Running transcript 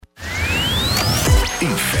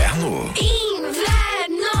Inverno?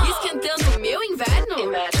 Inverno! Esquentando o meu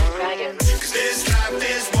inverno?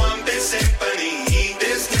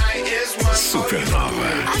 Supernova.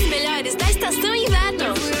 As melhores da estação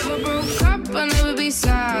inverno.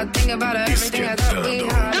 Esquentando.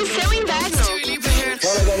 No seu inverno.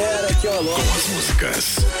 Fala galera, aqui é o Alô. Com as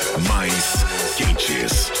músicas mais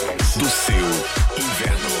quentes do seu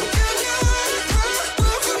inverno.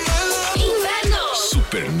 Inverno.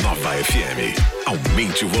 Supernova FM.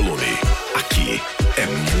 Aumente o volume. Aqui é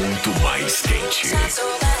muito mais quente.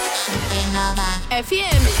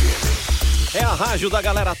 FM. É a rádio da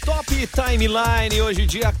galera Top Timeline, hoje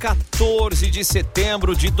dia 14 de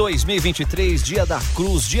setembro de 2023, dia da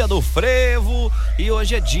Cruz, dia do Frevo, e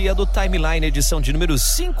hoje é dia do Timeline, edição de número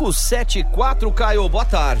 574, Caio, boa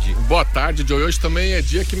tarde. Boa tarde, Joey, hoje também é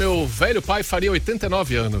dia que meu velho pai faria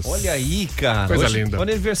 89 anos. Olha aí, cara. Coisa hoje, linda. É o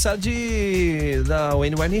aniversário da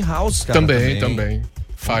Wayne Winehouse, cara. Também.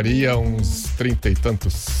 Faria uns 30 e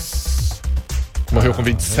tantos... Morreu com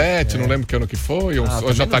 27, não lembro que ano que foi, ou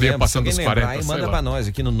já estaria passando os 40, aí manda pra nós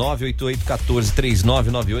aqui no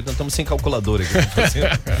 988-14-3998, nós estamos sem calculadora aqui.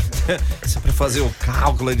 Isso é pra fazer o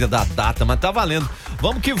cálculo da data, mas tá valendo.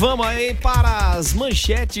 Vamos que vamos aí para as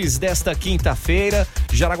manchetes desta quinta-feira.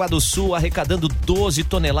 Jaraguá do Sul arrecadando 12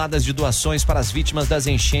 toneladas de doações para as vítimas das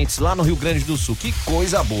enchentes lá no Rio Grande do Sul. Que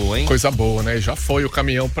coisa boa, hein? Coisa boa, né? Já foi o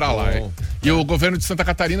caminhão pra lá, hein? E o governo de Santa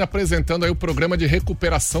Catarina apresentando aí o programa de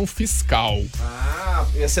recuperação fiscal.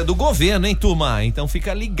 Esse é do governo, hein, turma? Então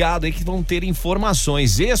fica ligado aí que vão ter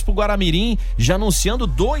informações. Expo Guaramirim já anunciando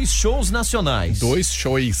 2 shows nacionais. 2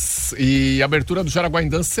 shows. E a abertura do Jaraguá em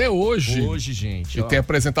Dança é hoje. Hoje, gente. E tem a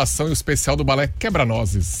apresentação e o especial do balé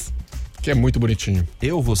Quebra-Nozes, que é muito bonitinho.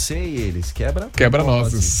 Eu, você e eles.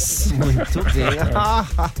 Quebra-Nozes. Muito bem.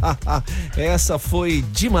 Essa foi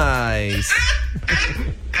demais.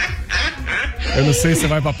 Eu não sei se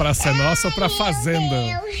vai pra Praça é Nossa ou pra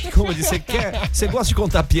Fazenda. Como disse, você gosta de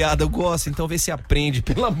contar piada? Eu gosto, então vê se aprende,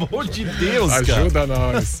 pelo amor de Deus, cara. Ajuda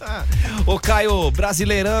nós. Ô Caio,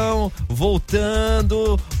 Brasileirão,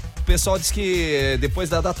 voltando. O pessoal diz que depois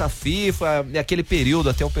da data FIFA, é aquele período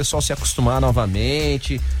até o pessoal se acostumar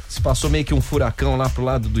novamente. Se passou meio que um furacão lá pro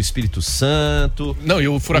lado do Espírito Santo. Não, e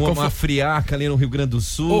o furacão uma friaca ali no Rio Grande do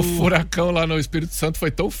Sul. O furacão lá no Espírito Santo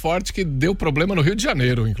foi tão forte que deu problema no Rio de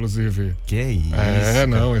Janeiro, inclusive. Que é isso?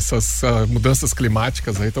 Não, essas mudanças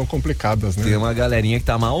climáticas aí estão complicadas, né? Tem uma galerinha que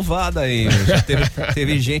tá malvada aí. Já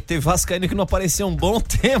teve vascaíno que não apareceu um bom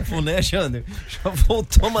tempo, né, Jander? Já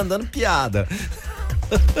voltou mandando piada.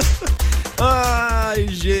 Ai,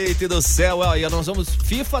 gente do céu, olha, nós vamos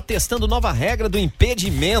FIFA testando nova regra do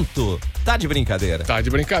impedimento. Tá de brincadeira? Tá de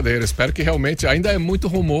brincadeira, espero que realmente, ainda é muito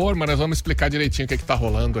rumor, mas nós vamos explicar direitinho o que tá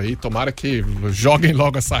rolando aí, tomara que joguem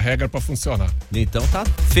logo essa regra pra funcionar. Então tá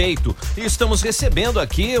feito. E estamos recebendo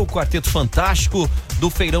aqui o quarteto fantástico do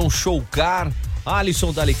Feirão Show Car,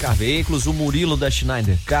 Alysson da Aly Car Veículos, o Murilo da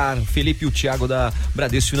Schneider Car, Felipe e o Tiago da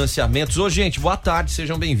Bradesco Financiamentos. Ô, gente, boa tarde,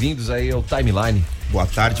 sejam bem-vindos aí ao Timeline. Boa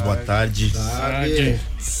tarde. Tarde.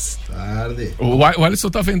 O Alysson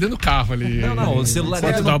tá vendendo carro ali. Não, o celular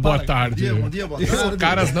dele pode dar boa tarde. Bom dia, boa tarde. Os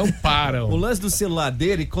caras não param. O lance do celular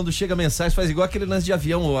dele, quando chega a mensagem, faz igual aquele lance de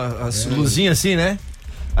avião, as luzinhas assim, né?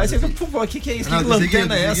 Aí você fica, pô, o que é isso? Que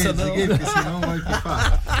lanterna é essa?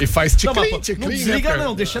 E faz ticlin. Não desliga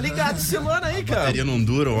não, deixa ligado o celular aí, cara. A bateria não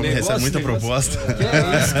dura, o homem recebe muita proposta. Que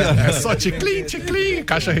é isso, cara? É só ticlin,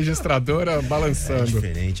 caixa registradora balançando. É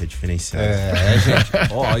diferente, é diferenciado.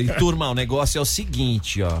 Gente. Ó, e turma, o negócio é o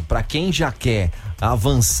seguinte, ó, pra quem já quer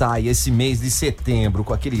avançar aí esse mês de setembro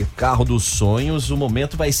com aquele carro dos sonhos, o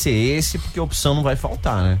momento vai ser esse, porque a opção não vai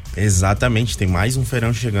faltar, né? Exatamente, tem mais um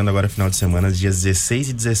feirão chegando agora final de semana, dias 16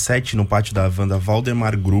 e 17 no pátio da Wanda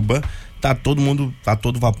Valdemar Gruba. Tá todo mundo, tá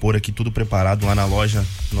todo vapor aqui, tudo preparado lá na loja,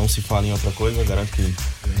 não se fala em outra coisa, garanto que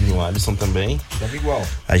o Alysson também. Tava igual.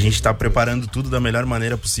 A gente tá preparando tudo da melhor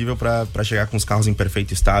maneira possível pra chegar com os carros em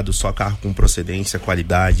perfeito estado, só carro com procedência,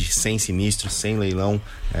 qualidade, sem sinistro, sem leilão,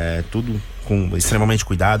 tudo com extremamente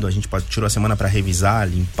cuidado. A gente tirou a semana pra revisar,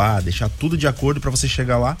 limpar, deixar tudo de acordo pra você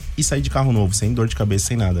chegar lá e sair de carro novo, sem dor de cabeça,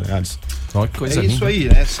 sem nada, né, Alysson? Olha que coisa isso aí,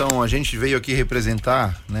 né? A gente veio aqui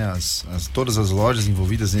representar, né, todas as lojas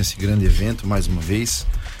envolvidas nesse grande evento, mais uma vez,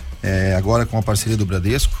 agora com a parceria do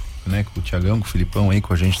Bradesco, né, com o Tiagão, com o Filipão aí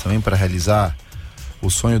com a gente também, para realizar o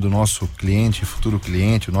sonho do nosso cliente, futuro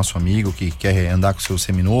cliente, o nosso amigo que quer andar com o seu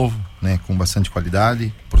seminovo, né, com bastante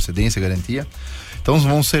qualidade, procedência, garantia. Então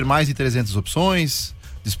vão ser mais de 300 opções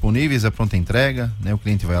disponíveis, a pronta entrega, né? O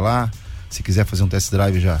cliente vai lá, se quiser fazer um test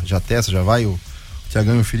drive já testa, já vai, o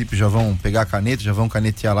Tiagão e o Felipe já vão pegar a caneta, já vão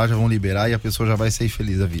canetear lá, já vão liberar e a pessoa já vai sair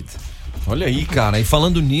feliz da vida. Olha aí, cara, e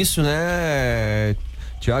falando nisso, né,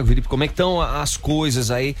 Tiago, Felipe, como é que estão as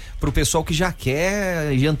coisas aí pro pessoal que já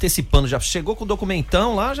quer ir antecipando, já chegou com o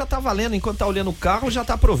documentão lá, já tá valendo, enquanto tá olhando o carro, já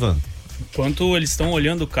tá aprovando. Enquanto eles estão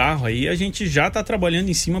olhando o carro aí, a gente já tá trabalhando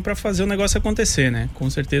em cima para fazer o negócio acontecer, né? Com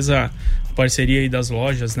certeza a parceria aí das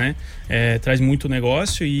lojas, né? Traz muito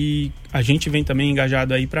negócio e a gente vem também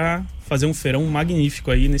engajado aí para fazer um feirão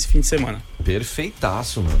magnífico aí nesse fim de semana.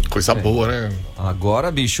 Perfeitaço, mano. Coisa boa, né?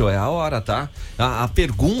 Agora, bicho, é a hora, tá? A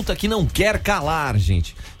pergunta que não quer calar,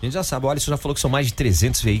 gente. A gente já sabe, o Alysson já falou que são mais de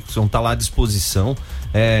 300 veículos, vão estar lá à disposição.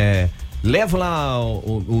 Levo lá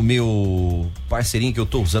o meu parceirinho que eu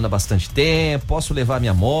tô usando há bastante tempo, posso levar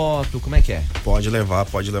minha moto, como é que é? Pode levar,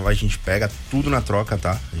 a gente pega tudo na troca,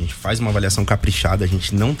 tá? A gente faz uma avaliação caprichada, a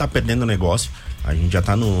gente não tá perdendo o negócio, a gente já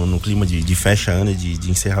tá no clima de fecha ano,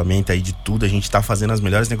 de encerramento aí de tudo, a gente tá fazendo as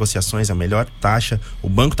melhores negociações, a melhor taxa, o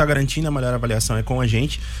banco tá garantindo a melhor avaliação é com a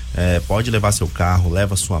gente, pode levar seu carro,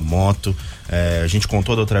 leva sua moto, a gente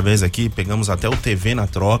contou da outra vez aqui, pegamos até o TV na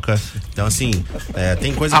troca, então assim,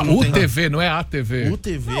 tem coisa que não tem... TV, não é a TV. O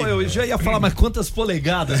TV. Não, eu já ia falar, mas quantas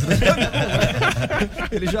polegadas, né?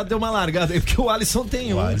 Ele já deu uma largada aí, porque o Alysson tem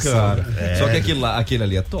cara. Só que aquele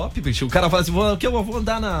ali é top, bicho. O cara fala assim, eu vou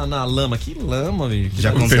andar na lama. Que lama, bicho. Já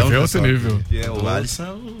aconteceu o outro nível. O do Alysson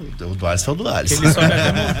é o do Alysson. Ele sobe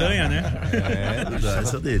até montanha, né? O do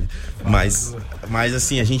Alysson é dele. Mas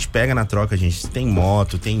assim, a gente pega na troca, a gente tem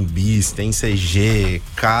moto, tem bis, tem CG,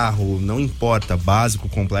 carro, não importa, básico,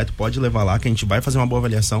 completo, pode levar lá que a gente vai fazer uma boa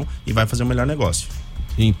avaliação e vai fazer o melhor negócio.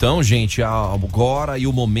 Então, gente, agora e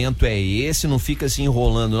o momento é esse, não fica se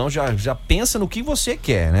enrolando não, já pensa no que você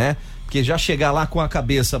quer, né? Porque já chegar lá com a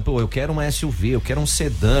cabeça, pô, eu quero uma SUV, eu quero um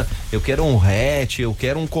sedã, eu quero um hatch, eu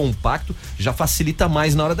quero um compacto, já facilita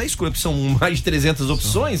mais na hora da escolha, porque são mais de 300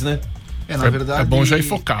 opções, né? Na verdade, é bom já ir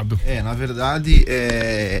focado. Na verdade,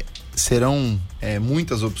 serão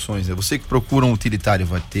muitas opções. Você que procura um utilitário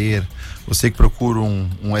vai ter, você que procura um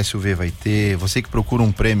SUV vai ter, você que procura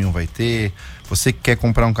um premium vai ter, você que quer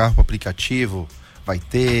comprar um carro para aplicativo vai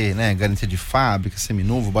ter, né? Garantia de fábrica,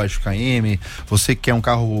 seminovo, baixo KM, você que quer um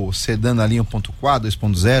carro sedã na linha 1.4,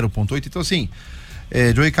 2.0, 1.8, então assim,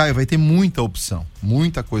 Joey e Caio, vai ter muita opção,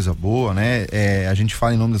 muita coisa boa, né? A gente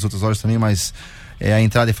fala em nome das outras lojas também, mas a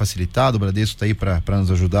entrada é facilitada, o Bradesco está aí para nos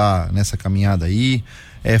ajudar nessa caminhada aí.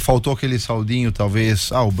 Faltou aquele saldinho,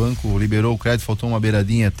 talvez, o banco liberou o crédito, faltou uma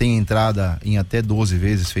beiradinha, tem entrada em até 12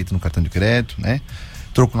 vezes feito no cartão de crédito, né?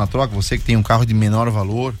 Troco na troca, você que tem um carro de menor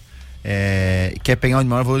valor, quer pegar um de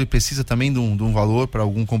maior valor, ele precisa também de um valor para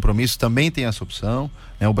algum compromisso, também tem essa opção,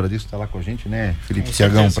 né? O Bradesco está lá com a gente, né? Felipe e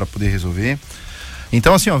Tiagão, para poder resolver.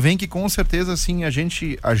 Então, assim, vem que com certeza, assim, a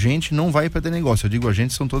gente não vai perder negócio. Eu digo a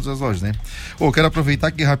gente, são todas as lojas, né? Quero aproveitar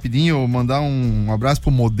aqui rapidinho, mandar um abraço pro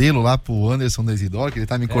modelo lá, pro Anderson da Isidoro, que ele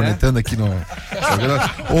tá me cornetando aqui no...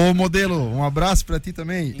 Ô, modelo, um abraço pra ti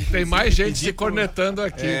também. Tem mais gente se cornetando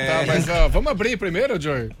aqui, tá? Mas, vamos abrir primeiro,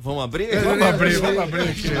 Joey? Vamos abrir? Vamos abrir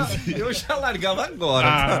aqui. Eu já largava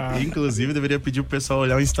agora. Inclusive, deveria pedir pro pessoal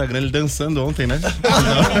olhar o Instagram, ele dançando ontem, né?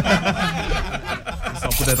 Só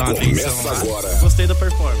puder dar uma atenção lá. Agora. Gostei da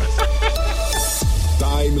performance.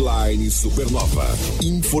 Timeline Supernova.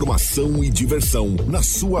 Informação e diversão na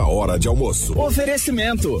sua hora de almoço.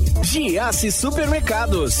 Oferecimento: Giasse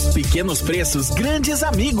Supermercados. Pequenos preços, grandes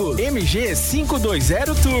amigos. MG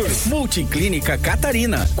 520 Tours. Multiclínica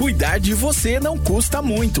Catarina. Cuidar de você não custa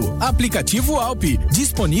muito. Aplicativo Alpe.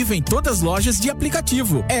 Disponível em todas as lojas de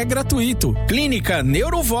aplicativo. É gratuito. Clínica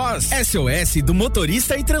Neurovoz. SOS do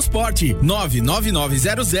motorista e transporte.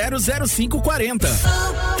 999000540.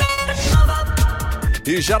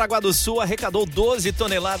 E Jaraguá do Sul arrecadou 12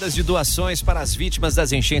 toneladas de doações para as vítimas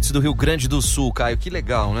das enchentes do Rio Grande do Sul, Caio. Que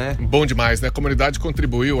legal, né? Bom demais, né? A comunidade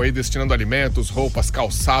contribuiu aí destinando alimentos, roupas,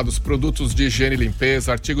 calçados, produtos de higiene e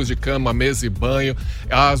limpeza, artigos de cama, mesa e banho.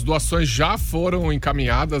 As doações já foram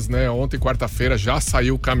encaminhadas, né? Ontem, quarta-feira, já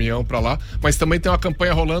saiu o caminhão para lá, mas também tem uma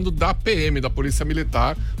campanha rolando da PM, da Polícia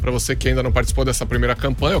Militar, para você que ainda não participou dessa primeira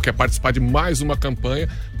campanha ou quer participar de mais uma campanha,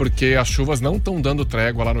 porque as chuvas não estão dando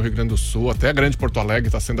trégua lá no Rio Grande do Sul, até a Grande Porto Alegre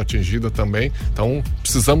está sendo atingida também, então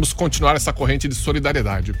precisamos continuar essa corrente de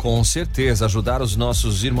solidariedade. Com certeza, ajudar os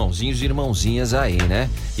nossos irmãozinhos e irmãozinhas aí, né?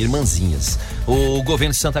 Irmãzinhas. O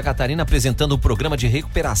governo de Santa Catarina apresentando o programa de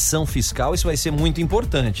recuperação fiscal, isso vai ser muito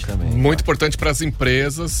importante também. Muito importante para as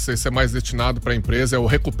empresas, esse é mais destinado para a empresa, é o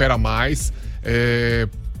Recupera Mais,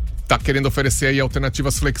 está querendo oferecer aí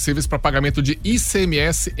alternativas flexíveis para pagamento de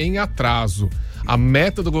ICMS em atraso. A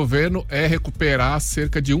meta do governo é recuperar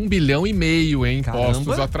cerca de 1,5 bilhão em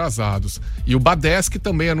impostos atrasados. E o Bradesco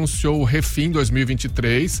também anunciou o Refim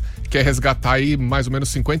 2023, que é resgatar aí mais ou menos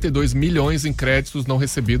 52 milhões em créditos não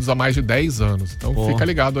recebidos há mais de 10 anos. Então fica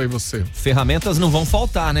ligado aí você. Ferramentas não vão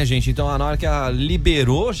faltar, né, gente? Então na hora que a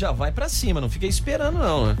liberou, já vai pra cima, não fica esperando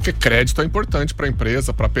não, né? Porque crédito é importante pra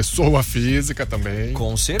empresa, pra pessoa física também.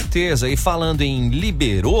 Com certeza. E falando em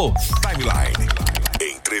liberou... Timeline.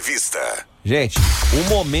 Entrevista. Gente, o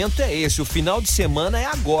momento é esse, o final de semana é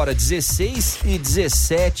agora, 16 e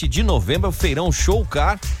 17 de novembro, o Feirão Show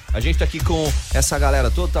Car. A gente tá aqui com essa galera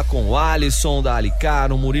toda, tá com o Alysson da Aly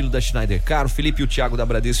Car, o Murilo da Schneider Car, o Felipe e o Tiago da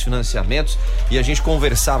Bradesco Financiamentos. E a gente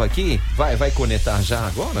conversava aqui, vai conectar já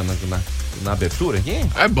agora na abertura aqui?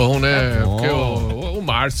 É bom, né? É bom. Porque o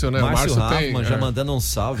Márcio, né? Márcio Raffman já mandando um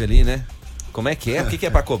salve ali, né? Como é que é? O que é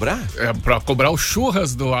pra cobrar? É pra cobrar o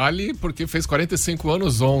churras do Ali, porque fez 45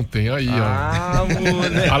 anos ontem. Aí,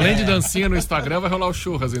 ó. Além de dancinha no Instagram, vai rolar o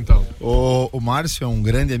churras, então. O Márcio é um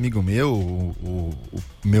grande amigo meu, o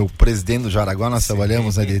meu presidente do Jaraguá. Nós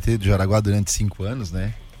trabalhamos na DT do Jaraguá durante 5 anos,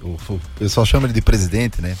 né? O pessoal chama ele de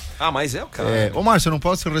presidente, né? Ah, mas é o cara. Ô Márcio, eu não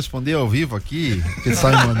posso responder ao vivo aqui, que você está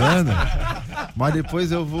me mandando, mas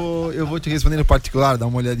depois eu vou te responder no particular, dá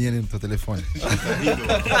uma olhadinha ali no teu telefone.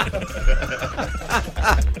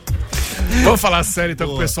 Vamos falar sério então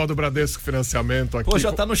com o pessoal do Bradesco Financiamento aqui. Pô,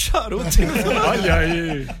 já tá no charuto. Olha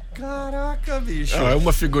aí. Caraca, bicho. É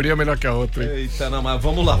uma figurinha melhor que a outra, hein? Eita, não, mas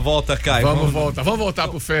vamos lá, volta, Caio. Vamos voltar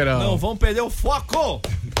pro feirão. Não, vamos perder o foco.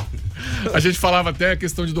 A gente falava até a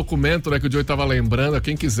questão de documento, né? Que o Joey tava lembrando.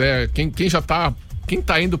 Quem quiser, quem já tá... Quem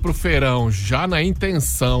tá indo pro feirão já na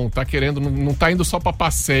intenção, tá querendo, não tá indo só pra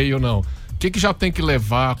passeio, não. O que já tem que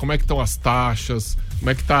levar? Como é que estão as taxas? Como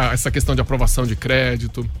é que tá essa questão de aprovação de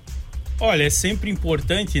crédito? Olha, é sempre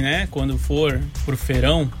importante, né? Quando for pro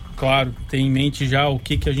feirão, claro, ter em mente já o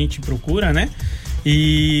que a gente procura, né?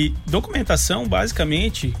 E documentação,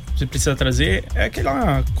 basicamente, você precisa trazer é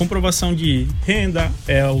aquela comprovação de renda,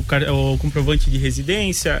 é o comprovante de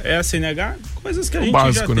residência, é a CNH, coisas que a gente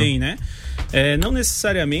básico, já tem, né? Não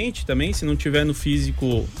necessariamente também, se não tiver no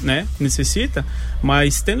físico, né, necessita,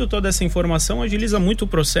 mas tendo toda essa informação agiliza muito o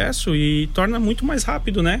processo e torna muito mais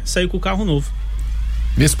rápido, né, sair com o carro novo.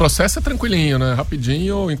 Nesse processo é tranquilinho, né?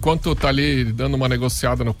 Rapidinho, enquanto tá ali dando uma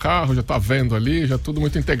negociada no carro, já tá vendo ali, já tudo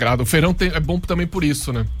muito integrado. O feirão é bom também por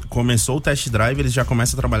isso, né? Começou o test drive, eles já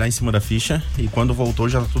começam a trabalhar em cima da ficha e quando voltou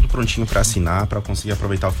já tá tudo prontinho pra assinar, pra conseguir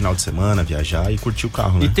aproveitar o final de semana, viajar e curtir o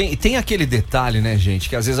carro, né? E tem aquele detalhe, né, gente,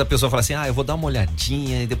 que às vezes a pessoa fala assim, eu vou dar uma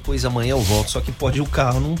olhadinha e depois amanhã eu volto, só que o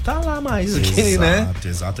carro não tá lá mais, aquele, né?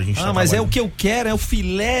 Exato, a gente tá mas trabalhando. É o que eu quero, é o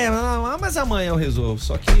filé, mas amanhã eu resolvo,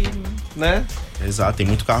 só que, né? Exato, tem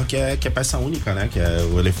muito carro que é peça única, né? Que é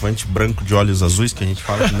o elefante branco de olhos azuis, que a gente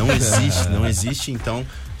fala que não existe, então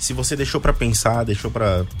se você deixou pra pensar, deixou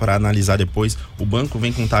pra analisar depois, o banco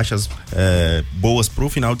vem com taxas boas pro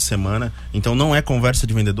final de semana, então não é conversa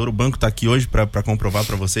de vendedor, o banco tá aqui hoje pra comprovar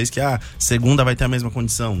pra vocês que segunda vai ter a mesma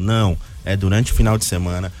condição, não, é durante o final de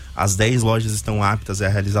semana, as 10 lojas estão aptas a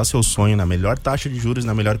realizar seu sonho na melhor taxa de juros,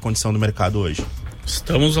 na melhor condição do mercado hoje.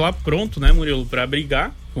 Estamos lá pronto, né, Murilo, para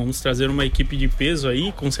brigar. Vamos trazer uma equipe de peso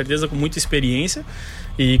aí, com certeza com muita experiência.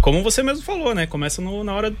 E como você mesmo falou, né, começa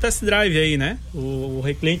na hora do test drive aí, né? O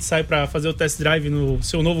cliente sai para fazer o test drive no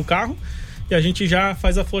seu novo carro e a gente já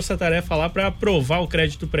faz a força-tarefa lá para aprovar o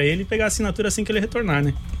crédito para ele e pegar a assinatura assim que ele retornar,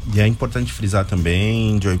 né? E é importante frisar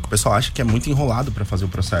também, Joey, que o pessoal acha que é muito enrolado para fazer o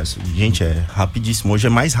processo. Gente, é rapidíssimo. Hoje é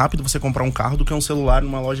mais rápido você comprar um carro do que um celular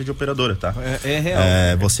numa loja de operadora, tá? É real.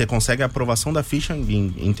 Você consegue a aprovação da ficha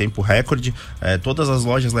em tempo recorde. Todas as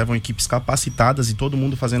lojas levam equipes capacitadas e todo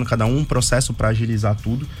mundo fazendo cada um processo para agilizar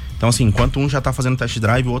tudo. Então, assim, enquanto um já tá fazendo test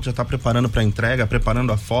drive, o outro já tá preparando para entrega,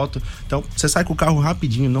 preparando a foto. Então, você sai com o carro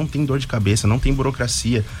rapidinho, não tem dor de cabeça, não tem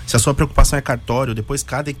burocracia. Se a sua preocupação é cartório, depois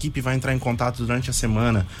cada equipe vai entrar em contato durante a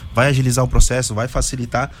semana, vai agilizar o processo, vai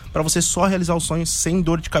facilitar para você só realizar o sonho sem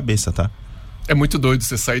dor de cabeça, tá? É muito doido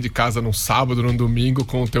você sair de casa num sábado, num domingo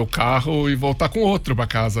com o teu carro e voltar com outro pra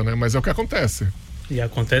casa, né? Mas é o que acontece. E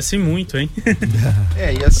acontece muito, hein?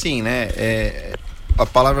 E assim, né? A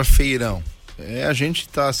palavra feirão. A gente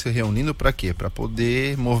tá se reunindo para quê? Para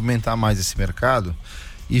poder movimentar mais esse mercado.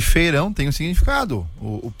 E feirão tem um significado.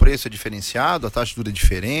 O preço é diferenciado, a taxa de juros é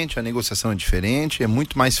diferente, a negociação é diferente, é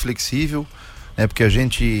muito mais flexível, né? Porque a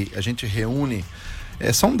gente reúne.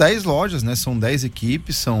 São 10 lojas, né? São 10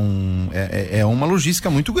 equipes, é uma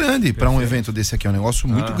logística muito grande para um evento desse aqui. É um negócio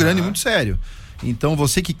muito grande e muito sério. Então,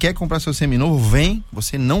 você que quer comprar seu seminovo, vem,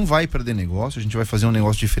 você não vai perder negócio, a gente vai fazer um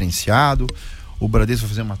negócio diferenciado. o Bradesco vai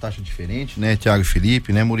fazer uma taxa diferente, né, Tiago e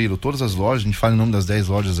Felipe, né, Murilo, todas as lojas, a gente fala em nome das 10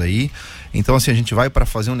 lojas aí. Então, assim, a gente vai para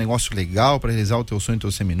fazer um negócio legal, para realizar o teu sonho,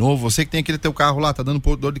 teu seminovo. Você que tem aquele teu carro lá, tá dando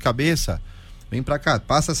dor de cabeça, vem pra cá,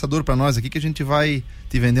 passa essa dor pra nós aqui que a gente vai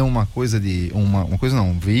te vender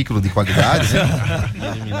um veículo de qualidade, né?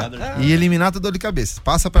 E eliminar toda dor de cabeça.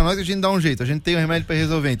 Passa pra nós que a gente dá um jeito, a gente tem um remédio pra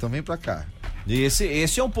resolver, então vem pra cá. E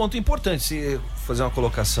esse é um ponto importante. Se fazer uma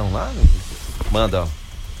colocação lá, manda,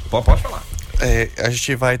 pode falar. A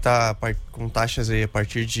gente vai estar com taxas aí a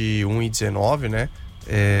partir de 1,19, né?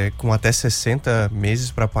 Com até 60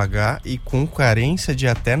 meses para pagar e com carência de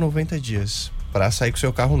até 90 dias para sair com o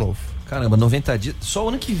seu carro novo. Caramba, 90 dias. Só o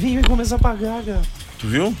ano que vem vai começar a pagar, cara. Tu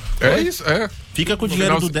viu? Isso. Fica com o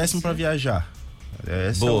dinheiro do 10º para viajar.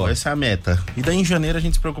 Essa é a meta. E daí em janeiro a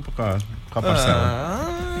gente se preocupa com a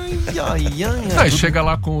parcela. Aí chega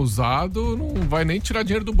lá com o usado, não vai nem tirar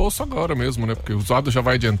dinheiro do bolso agora mesmo, né? Porque o usado já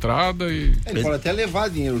vai de entrada e... Ele pode até levar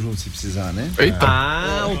dinheiro junto se precisar, né? Eita.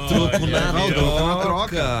 O troco na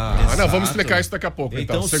troca. Não, vamos explicar isso daqui a pouco,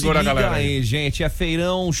 então. Segura a galera aí, gente. É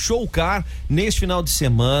Feirão Show Car neste final de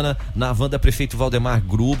semana, na van da prefeito Valdemar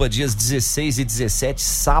Gruba, dias 16 e 17,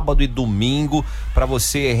 sábado e domingo, para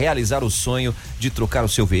você realizar o sonho de trocar o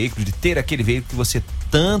seu veículo, de ter aquele veículo que você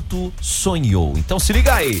tanto sonhou. Então se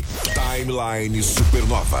liga aí. Timeline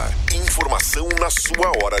Supernova. Informação na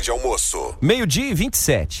sua hora de almoço.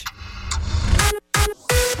 12:27.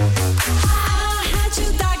 A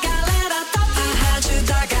rádio da galera top. A rádio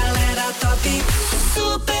da galera top.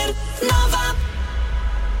 Supernova.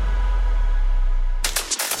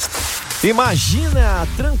 Imagina a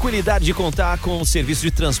tranquilidade de contar com um serviço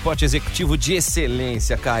de transporte executivo de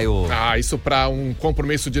excelência, Caio. Isso para um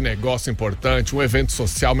compromisso de negócio importante, um evento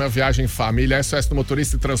social, uma viagem em família. A SOS do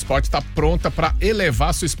Motorista e Transporte está pronta para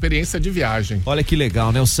elevar a sua experiência de viagem. Olha que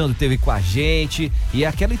legal, né? O Sandro esteve com a gente e é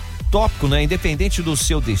aquele tópico, né? Independente do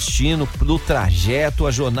seu destino, do trajeto,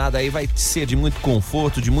 a jornada aí vai ser de muito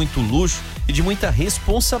conforto, de muito luxo e de muita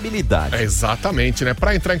responsabilidade. Exatamente, né?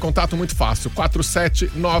 Para entrar em contato, muito fácil,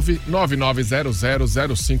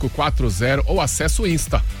 479-9900-0540 ou acesse o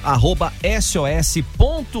Insta.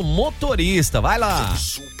 @sos.motorista, vai lá.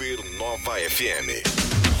 Supernova FM.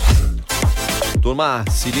 Turma,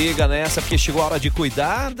 se liga nessa porque chegou a hora de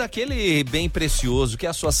cuidar daquele bem precioso que é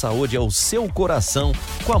a sua saúde, é o seu coração,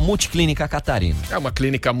 com a Multiclínica Catarina. É uma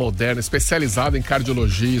clínica moderna, especializada em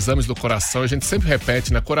cardiologia, exames do coração. A gente sempre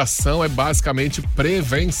repete, né? Coração é basicamente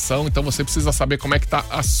prevenção, então você precisa saber como é que tá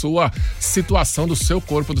a sua situação do seu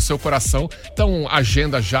corpo, do seu coração. Então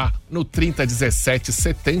agenda já no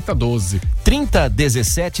 3017-7012.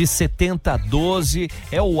 3017-7012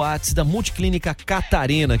 é o WhatsApp da Multiclínica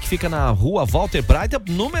Catarina, que fica na rua Walter Braida,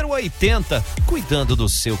 número 80, cuidando do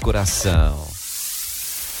seu coração.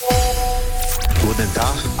 Guten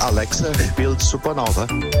Tag, Alexa, spielt Supernova.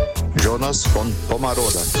 Jonas von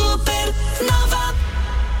Pomaroda. Supernova.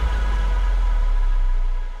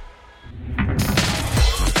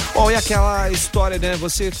 Bom, e aquela história, né?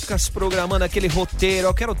 Você fica se programando aquele roteiro,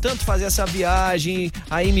 eu quero tanto fazer essa viagem.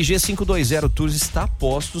 A MG 520 Tours está a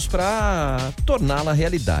postos para torná-la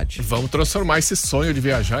realidade. Vamos transformar esse sonho de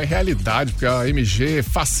viajar em realidade, porque a MG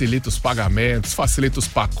facilita os pagamentos, facilita os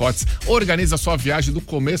pacotes, organiza a sua viagem do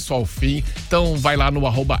começo ao fim. Então vai lá no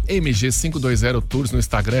 @MG 520 Tours no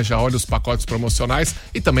Instagram, já olha os pacotes promocionais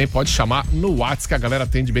e também pode chamar no WhatsApp que a galera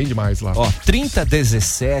atende bem demais lá.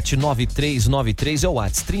 3017-9393 é o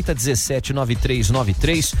WhatsApp,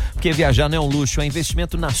 3017-9393, porque viajar não é um luxo, é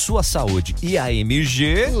investimento na sua saúde. E a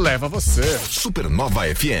MG leva você. Supernova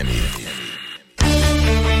FM.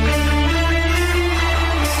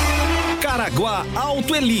 Caraguá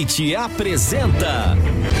Auto Elite apresenta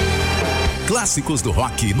Clássicos do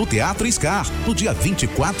Rock no Teatro Scar, no dia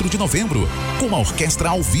 24 de novembro, com uma orquestra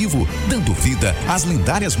ao vivo, dando vida às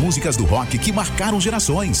lendárias músicas do rock que marcaram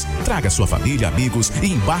gerações. Traga sua família, amigos e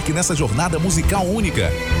embarque nessa jornada musical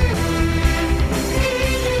única.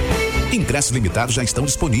 Ingressos limitados já estão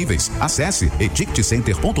disponíveis. Acesse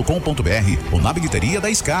eticketcenter.com.br ou na bilheteria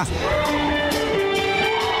da Scar.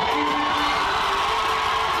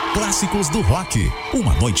 Clássicos do Rock,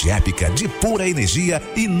 uma noite épica de pura energia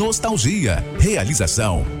e nostalgia.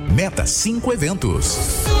 Realização Meta 5 Eventos.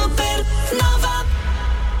 Supernova.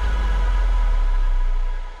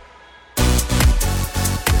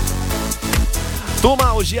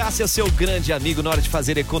 Turma, o Giasse é seu grande amigo na hora de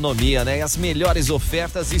fazer economia, né? E as melhores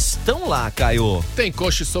ofertas estão lá, Caio. Tem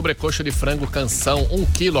coxa e sobrecoxa de frango canção, 1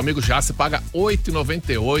 quilo, amigo Giasse paga R$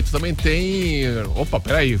 8,98. Também tem... Opa,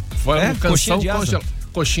 peraí. Frango canção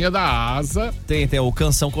Coxinha da asa. Tem o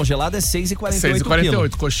canção congelado é 6,48.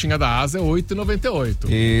 6,48. Coxinha da asa é 8,98.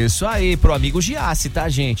 Isso aí, pro Amigo Giasse, tá,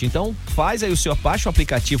 gente? Então faz aí o seu, baixa o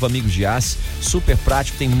aplicativo Amigo Giasse, super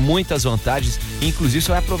prático, tem muitas vantagens. Inclusive,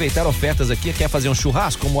 você vai aproveitar ofertas aqui, quer fazer um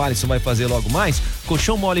churrasco, como o Alysson vai fazer logo mais,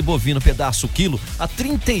 colchão mole bovino, pedaço quilo, a R$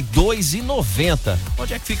 32,90.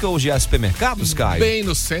 Onde é que fica o Giasse Supermercados, Caio? Bem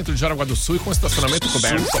no centro de Jaraguá do Sul e com estacionamento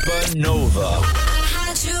coberto. Supernova.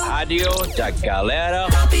 Rádio da Galera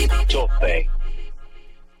Top.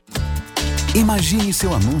 Imagine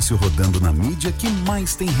seu anúncio rodando na mídia que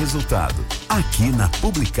mais tem resultado. Aqui na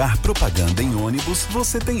Publicar Propaganda em Ônibus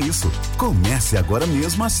você tem isso. Comece agora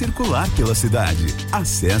mesmo a circular pela cidade.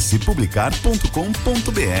 Acesse publicar.com.br.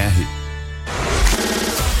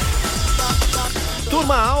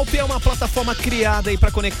 Turma Alp é uma plataforma criada aí para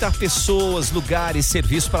conectar pessoas, lugares,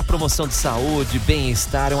 serviços para promoção de saúde,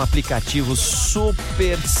 bem-estar. É um aplicativo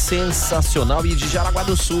super sensacional e de Jaraguá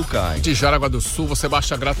do Sul, Caio. De Jaraguá do Sul, você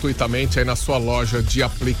baixa gratuitamente aí na sua loja de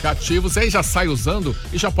aplicativos, aí já sai usando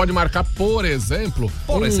e já pode marcar, por exemplo,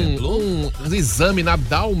 um exame na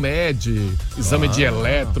Dalmed, exame de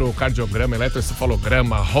eletrocardiograma,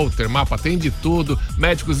 eletroencefalograma, holter, mapa, tem de tudo,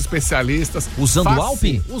 médicos especialistas. Usando o Alp?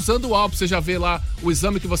 Usando o Alp, você já vê lá o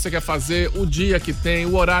exame que você quer fazer, o dia que tem,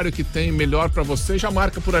 o horário que tem, melhor pra você, já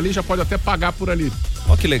marca por ali, já pode até pagar por ali.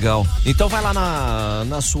 Ó, que legal. Então vai lá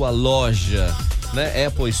na sua loja, né,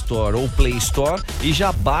 Apple Store ou Play Store e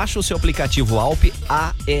já baixa o seu aplicativo Alp,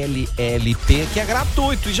 ALLP, que é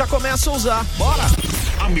gratuito e já começa a usar. Bora!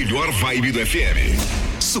 A melhor vibe do FM.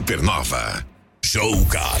 Supernova. Show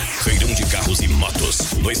Car, feirão de carros e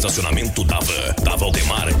motos, no estacionamento da Van, da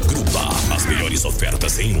Valdemar Grupa. As melhores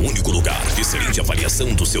ofertas em um único lugar. Excelente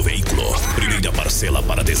avaliação do seu veículo. Primeira parcela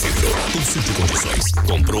para dezembro. Consulte condições.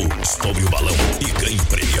 Comprou, estoure o balão e ganhe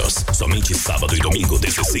prêmios. Somente sábado e domingo,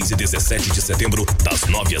 16 e 17 de setembro, das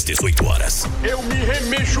 9 às 18 horas. Eu me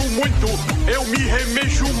remexo muito.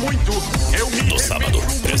 No sábado,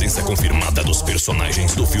 presença confirmada dos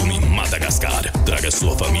personagens do filme Madagascar. Traga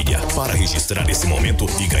sua família para registrar esse momento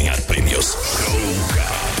e ganhar prêmios. Show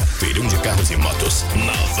Car, feirão de carros e motos,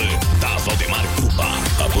 na Van da Valdemar Grupa.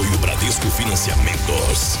 Apoio Bradesco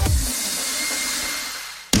Financiamentos.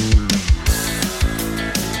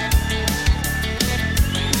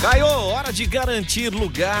 Caio, hora de garantir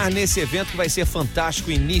lugar nesse evento que vai ser fantástico,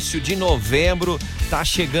 início de novembro. Tá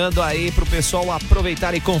chegando aí pro pessoal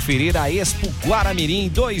aproveitar e conferir a Expo Guaramirim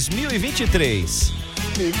 2023.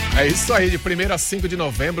 É isso aí, de 1º a 5 de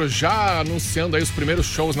novembro, já anunciando aí os primeiros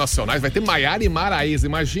shows nacionais. Vai ter Maiara e Maraísa.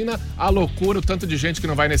 Imagina a loucura, o tanto de gente que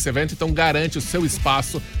não vai nesse evento. Então garante o seu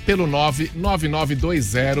espaço pelo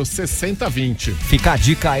 99920-6020. Fica a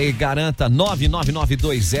dica aí, garanta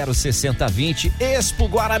 99920-6020. Expo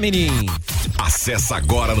Guaramirim. Acesse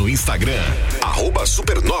agora no Instagram,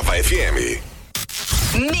 @SupernovaFM.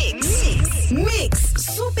 Mix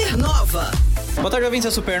Supernova. Boa tarde, ouvintes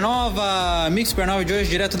da Supernova. Mix Supernova de hoje,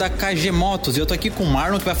 direto da KG Motos. E eu tô aqui com o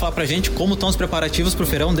Marlon, que vai falar pra gente como estão os preparativos pro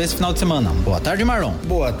feirão desse final de semana. Boa tarde, Marlon.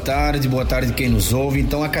 Boa tarde quem nos ouve.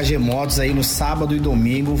 Então a KG Motos aí no sábado e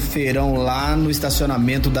domingo, feirão lá no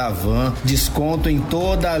estacionamento da Van, desconto em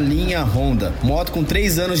toda a linha Honda. Moto com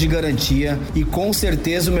 3 anos de garantia e com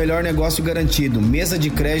certeza o melhor negócio garantido. Mesa de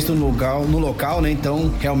crédito no local, né?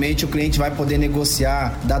 Então realmente o cliente vai poder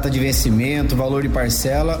negociar data de vencimento, valor de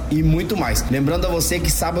parcela e muito mais. Lembrando a você que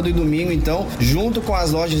sábado e domingo, então, junto com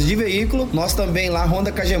as lojas de veículo, nós também lá,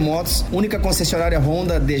 Honda KG Motos, única concessionária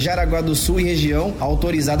Honda de Jaraguá do Sul e região,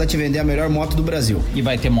 autorizada a te vender a melhor moto do Brasil. E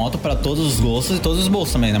vai ter moto para todos os gostos e todos os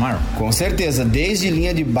bolsos também, né, Marlon? Com certeza, desde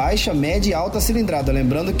linha de baixa, média e alta cilindrada.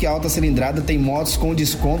 Lembrando que a alta cilindrada tem motos com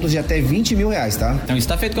descontos de até R$20 mil, tá? Então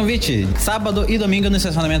está feito o convite. Sábado e domingo no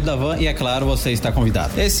estacionamento da Van e, é claro, você está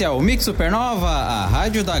convidado. Esse é o Mix Supernova, a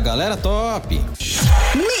rádio da galera top.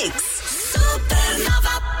 Mix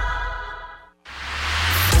Supernova.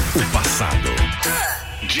 O passado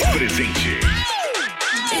de presente.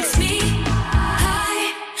 It's me.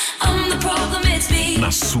 Hi, I'm the problem, it's me.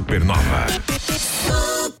 Na Supernova.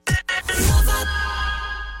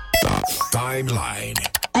 Timeline.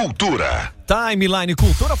 Cultura. Timeline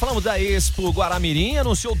Cultura, falamos da Expo Guaramirim,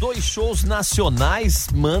 anunciou 2 shows nacionais.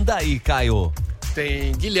 Manda aí, Caio.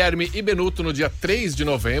 Tem Guilherme e Benuto no dia 3 de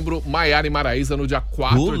novembro, Maiara e Maraísa no dia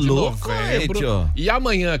 4 de novembro. E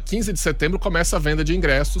amanhã, 15 de setembro, começa a venda de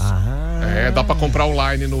ingressos. Dá pra comprar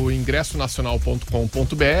online no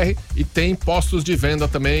ingressonacional.com.br e tem postos de venda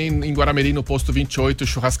também em Guaramirim no posto 28,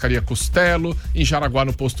 Churrascaria Costelo, em Jaraguá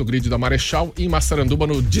no posto Grid da Marechal e em Massaranduba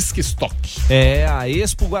no Disque Stock. A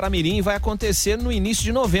Expo Guaramirim vai acontecer no início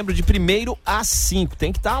de novembro, de 1º a 5,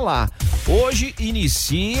 tem que estar lá. Hoje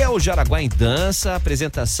inicia o Jaraguá em Dança, terça,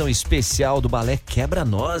 apresentação especial do balé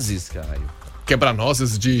Quebra-Nozes, Caio.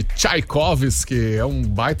 Quebra-Nozes de Tchaikovsky, é um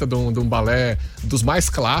baita de um balé dos mais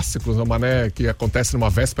clássicos, um balé que acontece numa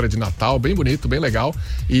véspera de Natal, bem bonito, bem legal.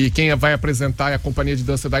 E quem vai apresentar é a companhia de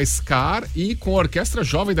dança da Scar e com a orquestra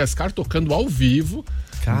jovem da Scar tocando ao vivo.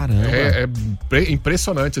 Caramba! É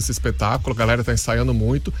impressionante esse espetáculo, a galera tá ensaiando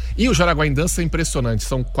muito. E o Jaraguá em Dança é impressionante,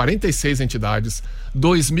 são 46 entidades,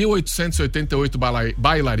 2.888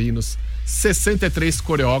 bailarinos, 63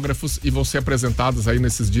 coreógrafos e vão ser apresentadas aí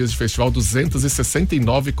nesses dias de festival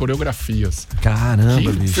 269 coreografias. Caramba,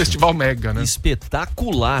 que bicho. Festival mega, né?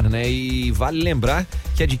 Espetacular, né? E vale lembrar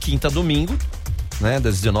que é de quinta a domingo, né?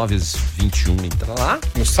 Das 19 às 21, entra lá.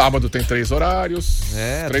 No sábado tem 3 horários,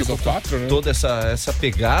 3 ou 4, né? Toda essa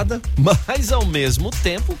pegada, mas ao mesmo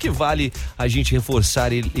tempo que vale a gente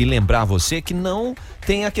reforçar e lembrar você que não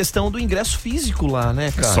tem a questão do ingresso físico lá,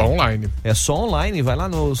 né, cara? É só online. É só online, vai lá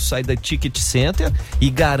no site da Ticket Center e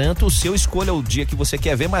garanta o seu, escolha o dia que você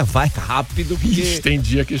quer ver, mas vai rápido, porque tem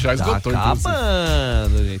dia que já esgotou. Tá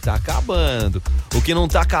acabando, gente, tá acabando. O que não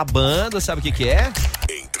tá acabando, sabe o que é?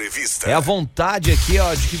 Entrevista. É a vontade aqui,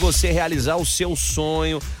 ó, de que você realizar o seu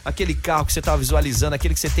sonho, aquele carro que você tá visualizando,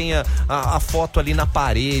 aquele que você tenha a foto ali na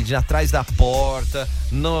parede, atrás da porta,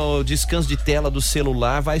 no descanso de tela do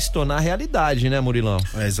celular, vai se tornar realidade, né, Murilão?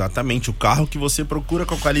 É exatamente, o carro que você procura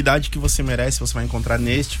com a qualidade que você merece, você vai encontrar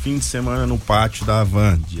neste fim de semana no pátio da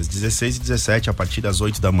Havan, dias 16 e 17, a partir das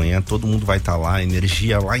 8 da manhã, todo mundo vai estar lá,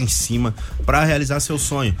 energia lá em cima, para realizar seu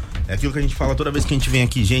sonho. É aquilo que a gente fala toda vez que a gente vem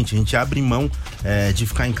aqui, gente, a gente abre mão de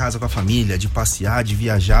ficar em casa com a família, de passear, de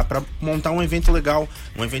viajar, para montar um evento legal,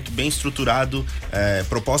 um evento bem estruturado,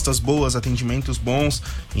 propostas boas, atendimentos bons.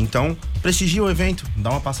 Então, prestigia o evento,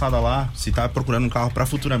 dá uma passada lá, se tá procurando um carro para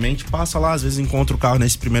futuramente, passa lá, às vezes encontra o carro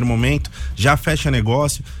nesse primeiro momento, já fecha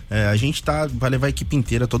negócio. A gente vai levar a equipe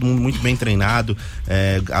inteira, todo mundo muito bem treinado.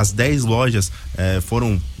 As 10 lojas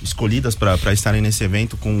foram escolhidas para estarem nesse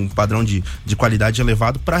evento com um padrão de qualidade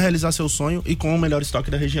elevado para realizar seu sonho e com o melhor estoque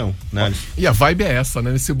da região, né? E a vibe é essa,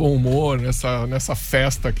 né? Nesse bom humor, nessa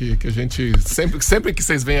festa que a gente sempre que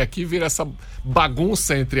vocês vêm aqui vira essa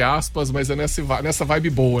bagunça, entre aspas, mas é nessa vibe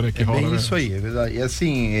boa, né, que rola, bem né? Isso aí, é verdade. E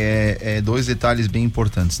assim, 2 detalhes bem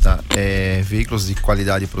importantes, tá? Veículos de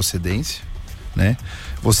qualidade e procedência, né?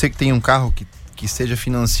 Você que tem um carro que seja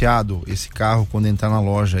financiado, esse carro, quando entrar na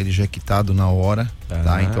loja, ele já é quitado na hora,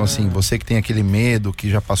 tá? Então, assim, você que tem aquele medo, que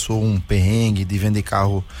já passou um perrengue de vender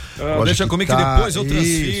carro... deixa comigo que depois eu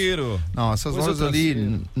transfiro. Não, essas lojas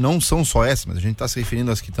ali não são só essas, mas a gente tá se referindo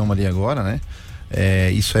às que estão ali agora, né?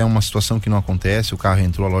 Isso é uma situação que não acontece, o carro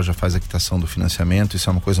entrou, a loja faz a quitação do financiamento, isso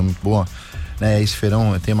é uma coisa muito boa, né? Esse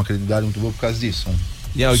Feirão tem uma credibilidade muito boa por causa disso.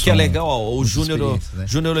 E o que é legal, ó, o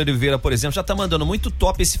Júnior Oliveira, por exemplo, já tá mandando muito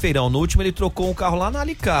top esse feirão. No último ele trocou um carro lá na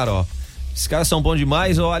Aly Car, ó. Esses caras são bons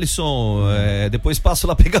demais, ô Alysson. Depois passo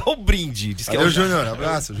lá pegar o brinde. Diz que o Júnior,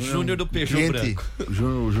 abraço. Júnior do Peugeot branco. O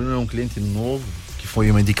Júnior é um cliente novo, que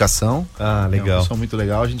foi uma indicação. Legal. É uma pessoa muito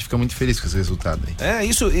legal, a gente fica muito feliz com esse resultado aí.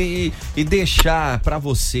 Isso, e deixar pra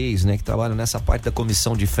vocês, né, que trabalham nessa parte da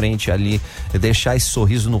comissão de frente ali, deixar esse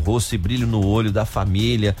sorriso no rosto e brilho no olho da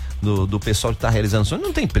família, do pessoal que tá realizando o sonho,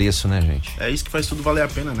 não tem preço, né, gente? É isso que faz tudo valer a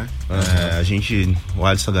pena, né? O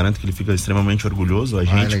Alysson garante que ele fica extremamente orgulhoso, a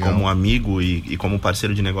gente como amigo e como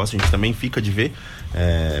parceiro de negócio, a gente também fica de ver,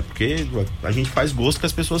 porque a gente faz gosto que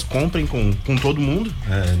as pessoas comprem com todo mundo,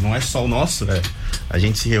 não é só o nosso, a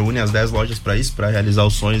gente se reúne às 10 lojas para isso, para realizar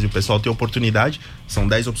os sonhos e o pessoal ter oportunidade. São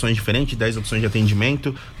 10 opções diferentes, 10 opções de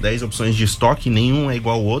atendimento, 10 opções de estoque, nenhum é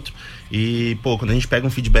igual ao outro. E, quando a gente pega um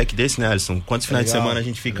feedback desse, né, Alysson? Quantos finais de semana a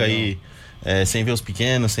gente fica aí sem ver os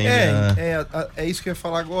pequenos, sem ver... É isso que eu ia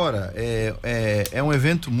falar agora. É um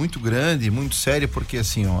evento muito grande, muito sério, porque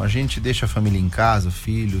assim, ó, a gente deixa a família em casa,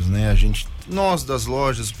 filhos, né? Nós das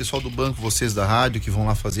lojas, o pessoal do banco, vocês da rádio, que vão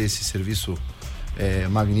lá fazer esse serviço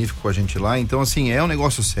magnífico com a gente lá. Então, assim, é um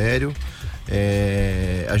negócio sério.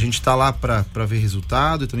 A gente tá lá para ver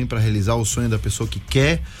resultado e também para realizar o sonho da pessoa que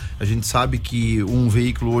quer. A gente sabe que um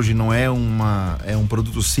veículo hoje não é um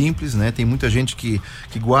produto simples, né? Tem muita gente que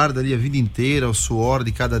guarda ali a vida inteira o suor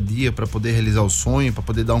de cada dia para poder realizar o sonho, para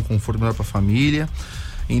poder dar um conforto melhor para a família.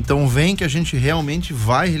 Então vem que a gente realmente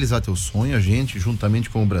vai realizar teu sonho, a gente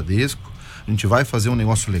juntamente com o Bradesco, a gente vai fazer um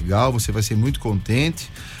negócio legal, você vai ser muito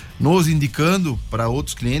contente. Nos indicando para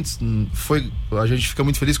outros clientes, a gente fica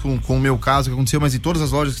muito feliz com o meu caso que aconteceu, mas de todas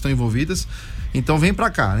as lojas que estão envolvidas. Então vem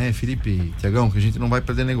para cá, né, Felipe e Tiagão, que a gente não vai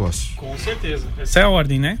perder negócio. Com certeza. Essa é a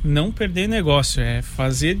ordem, né? Não perder negócio, é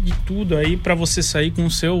fazer de tudo aí para você sair com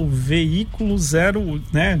o seu veículo zero,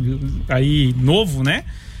 né, aí novo, né,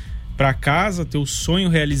 para casa, teu sonho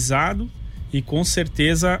realizado e com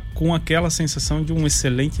certeza com aquela sensação de um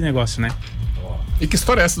excelente negócio, né? E que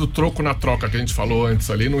história é essa do troco na troca que a gente falou antes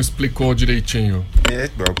ali? Não explicou direitinho.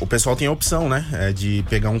 O pessoal tem a opção, né? De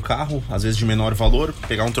pegar um carro, às vezes de menor valor,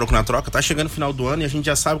 pegar um troco na troca. Tá chegando o final do ano e a gente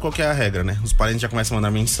já sabe qual que é a regra, né? Os parentes já começam a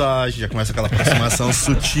mandar mensagem, já começa aquela aproximação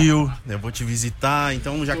sutil. Eu vou te visitar,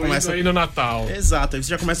 então já começa... aí no Natal. Exato, aí você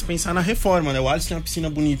já começa a pensar na reforma, né? O Alysson tem uma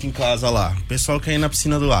piscina bonita em casa lá. O pessoal quer ir na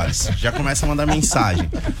piscina do Alysson. Já começa a mandar mensagem.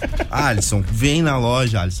 Alysson, vem na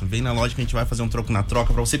loja que a gente vai fazer um troco na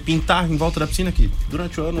troca pra você pintar em volta da piscina aqui.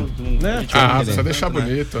 Durante o ano, né? Precisa deixar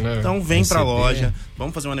bonito, né? Então vem pra loja,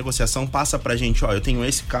 vamos fazer uma negociação, passa pra gente, ó, eu tenho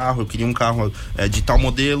esse carro, eu queria um carro de tal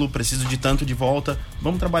modelo, preciso de tanto de volta,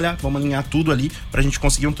 vamos trabalhar, vamos alinhar tudo ali pra gente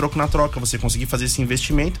conseguir um troco na troca, você conseguir fazer esse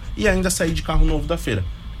investimento e ainda sair de carro novo da feira.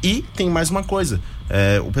 E tem mais uma coisa,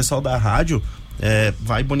 o pessoal da rádio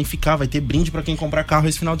vai bonificar, vai ter brinde pra quem comprar carro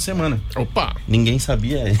esse final de semana. Opa! Ninguém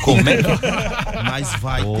sabia. Como é que... Mas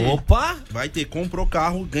vai ter. Opa! Vai ter, comprou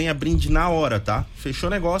carro, ganha brinde na hora, tá? Fechou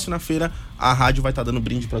negócio na feira, a rádio vai estar dando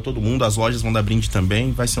brinde pra todo mundo, as lojas vão dar brinde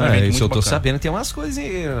também, vai ser um evento muito isso eu tô bacana. sabendo, tem umas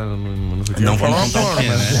coisinhas... Não vamos contar aqui,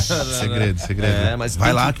 né? Segredo. Mas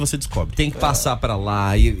vai lá que você descobre. Tem que passar pra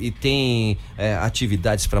lá e tem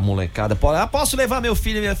atividades pra molecada. Posso levar meu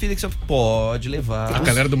filho e minha filha? Que você pode levar. A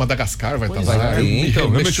galera do Madagascar vai estar lá. Então, eu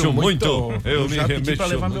mexo muito. Eu já pedi pra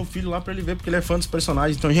levar meu filho lá pra ele ver, porque ele é fã dos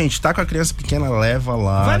personagens. Então, gente, tá com a criança pequena, leva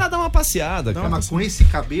lá. Vai lá dar uma passeada, cara. Mas com esse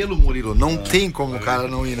cabelo, Murilo, não tem como o cara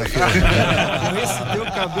não ir na feira. Com esse teu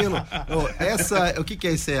cabelo. O que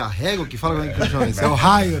é isso? É a régua que fala que chama isso? É o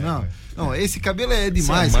raio, não. Não, esse cabelo é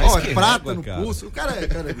demais. É prata no pulso. O cara é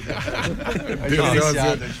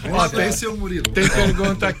demais. Murilo. Tem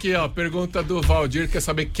pergunta aqui, ó. Pergunta do Valdir, quer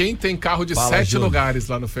saber quem tem carro de 7 lugares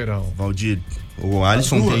lá no feirão. Valdir, o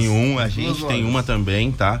Alysson tem um, a gente tem uma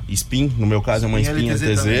também, tá? Spin, no meu caso é uma Spin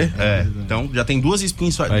LTZ. Então já tem 2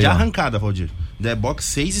 Spins de arrancada, Valdir. Box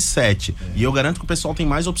 6 e 7. E eu garanto que o pessoal tem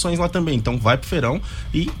mais opções lá também. Então vai pro feirão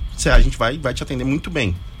e a gente vai te atender muito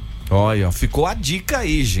bem. Olha, ficou a dica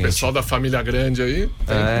aí, gente. Pessoal da família grande aí,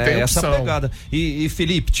 tem essa opção. pegada. E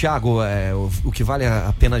Felipe, Tiago, o que vale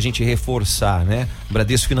a pena a gente reforçar, né?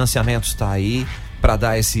 Bradesco Financiamentos tá aí para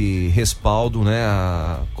dar esse respaldo, né?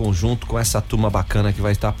 Conjunto com essa turma bacana que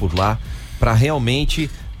vai estar por lá, para realmente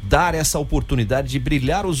dar essa oportunidade de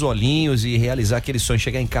brilhar os olhinhos e realizar aquele sonho,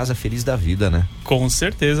 chegar em casa feliz da vida, né? Com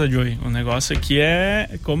certeza, Joey. O negócio aqui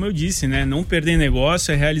é, como eu disse, né? Não perder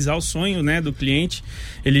negócio, é realizar o sonho, né, do cliente.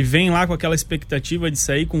 Ele vem lá com aquela expectativa de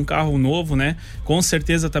sair com um carro novo, né? Com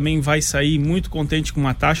certeza também vai sair muito contente com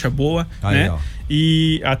uma taxa boa, aí, né? Ó.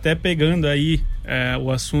 E até pegando aí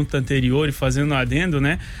o assunto anterior e fazendo um adendo,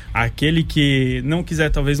 né? Aquele que não quiser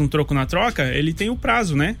talvez um troco na troca, ele tem o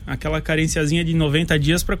prazo, né? Aquela carenciazinha de 90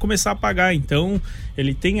 dias para começar a pagar. Então,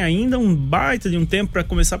 ele tem ainda um baita de um tempo para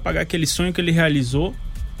começar a pagar aquele sonho que ele realizou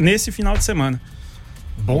nesse final de semana.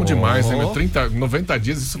 Bom demais, né? 90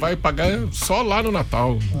 dias, isso vai pagar só lá no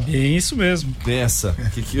Natal. É isso mesmo. Dessa.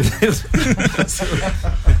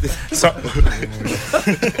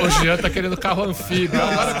 O Jean tá querendo carro anfíbio.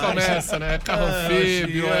 Agora começa, né? Carro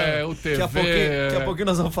anfíbio, UTV. Daqui a pouquinho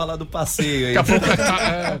nós vamos falar do passeio aí. Daqui a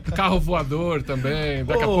pouco carro voador também.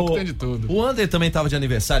 Daqui a pouco tem de tudo. O André também tava de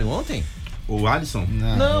aniversário ontem? O Alysson?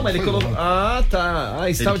 Não, mas ele colocou. Tá.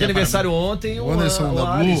 Estava de aniversário ontem o Anderson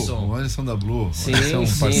da Alysson. Blue. O Anderson da Blue. Sim.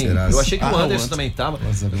 Eu achei que o Anderson também tava.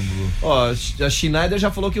 Ó, a Schneider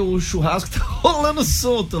já falou que o churrasco tá rolando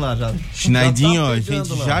solto lá já. Schneidinho, ó, a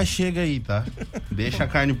gente já chega aí, tá? Deixa a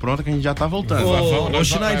carne pronta que a gente já tá voltando. Ô,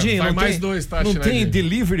 Schneidinho, vai mais 2, tá? Não tem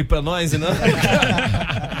delivery pra nós, não?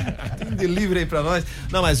 Tem delivery aí pra nós?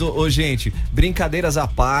 Não, mas, gente, brincadeiras à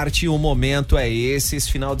parte, o momento é esse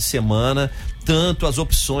final de semana. Tanto as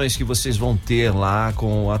opções que vocês vão ter lá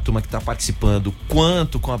com a turma que está participando,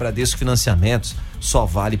 quanto com a Bradesco Financiamentos, só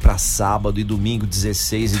vale para sábado e domingo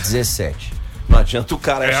 16 e 17. Não adianta o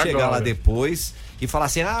cara chegar lá depois e falar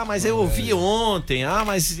assim, mas eu ouvi ontem,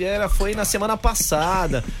 mas foi na semana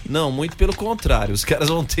passada. Não, muito pelo contrário, os caras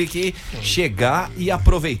vão ter que chegar e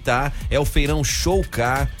aproveitar. É o Feirão Show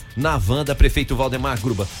Car na van da prefeito Valdemar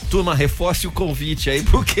Gruba. Turma, reforce o convite aí,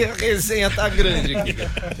 porque a resenha tá grande aqui.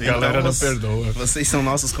 Galera, não perdoa. Vocês são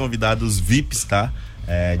nossos convidados VIPs, tá?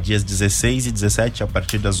 Dias 16 e 17, a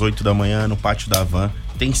partir das 8 da manhã, no pátio da van.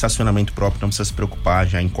 tem estacionamento próprio, não precisa se preocupar,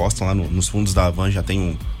 já encosta lá nos fundos da van, já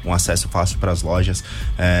tem um acesso fácil para as lojas.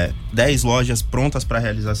 10 lojas prontas para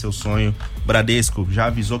realizar seu sonho. Bradesco já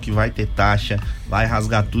avisou que vai ter taxa, vai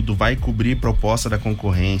rasgar tudo, vai cobrir proposta da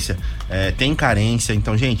concorrência, tem carência.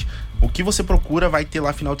 Então, gente, o que você procura vai ter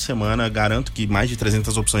lá final de semana. Garanto que mais de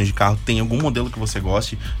 300 opções de carro. Tem algum modelo que você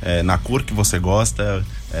goste, na cor que você gosta,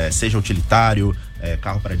 seja utilitário,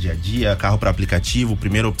 carro para dia a dia, carro para aplicativo,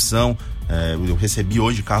 primeira opção. Eu recebi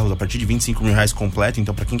hoje carros a partir de R$25 mil completo.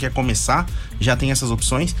 Então, para quem quer começar, já tem essas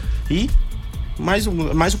opções. E mais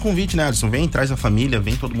um convite, né, Alysson? Vem, traz a família,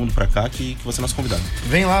 vem todo mundo para cá que você é nosso convidado.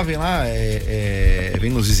 Vem lá, vem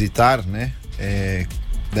nos visitar, né?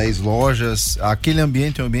 10 lojas, aquele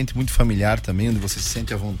ambiente é um ambiente muito familiar também, onde você se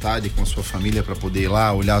sente à vontade com a sua família para poder ir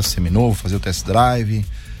lá olhar o seminovo, fazer o test drive,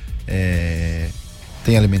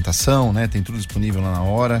 tem alimentação, né? Tem tudo disponível lá na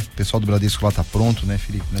hora. O pessoal do Bradesco lá tá pronto, né,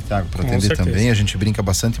 Felipe, né, Tiago, para atender também. A gente brinca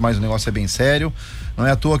bastante, mas o negócio é bem sério. Não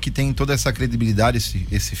é à toa que tem toda essa credibilidade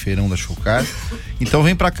esse feirão da Show Car. Então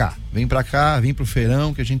vem pra cá, vem pro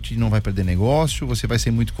feirão, que a gente não vai perder negócio, você vai ser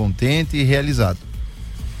muito contente e realizado.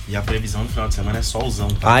 E a previsão do final de semana é solzão,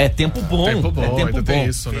 tá? É tempo bom. Tempo bom, tempo bom. Tem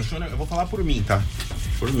isso, né? Eu vou falar por mim, tá?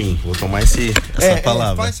 Por mim, vou tomar essa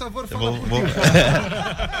palavra. Faz favor, fala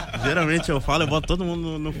Geralmente eu boto todo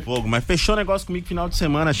mundo no fogo. Mas fechou o negócio comigo final de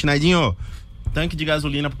semana, Schneidinho. Tanque de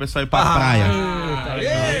gasolina pro pessoal ir pra praia.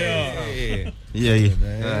 E aí?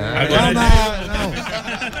 Agora não.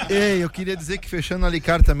 Ei, eu queria dizer que fechando a Aly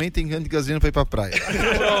Car também tem tanque de gasolina pra ir pra praia.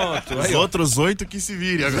 Pronto. Os outros 8 que se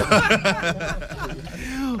virem agora.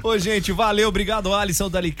 Ô, gente, valeu, obrigado, Alysson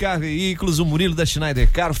da Aly Car Veículos, o Murilo da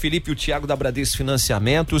Schneider Car, o Felipe e o Tiago da Bradesco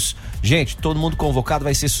Financiamentos. Gente, todo mundo convocado,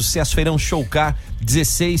 vai ser sucesso. Feirão Show Car,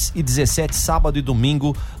 16 e 17, sábado e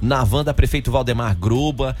domingo, na van da prefeito Valdemar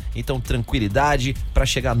Gruba. Então, tranquilidade pra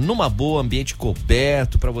chegar numa boa, ambiente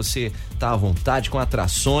coberto, pra você estar à vontade, com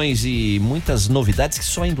atrações e muitas novidades que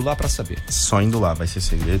só indo lá pra saber. Só indo lá, vai ser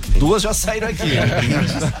segredo. 2 já saíram aqui.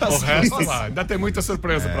 O resto lá, ainda tem muita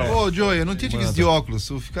surpresa pra lá. Ô, Joey, eu não tinha dito de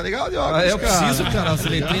óculos, fica legal de óculos. Eu preciso, cara, as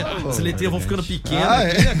letrinhas vão ficando pequenas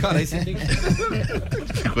aqui, né, cara? Aí você tem que...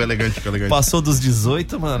 Ficou elegante. Passou dos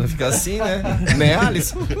 18, mano, fica assim, né? Né,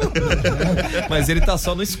 Alysson? Mas ele tá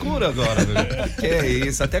só no escuro agora, velho. Que é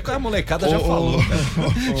isso, até com a molecada já falou, cara.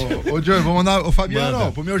 Ô, Joey, vou mandar o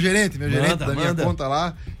Fabiano, pro meu gerente da minha conta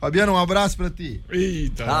lá. Fabiano, um abraço pra ti.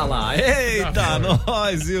 Eita. Tá lá, eita,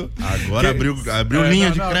 nós, viu? Agora abriu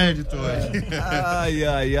linha de crédito.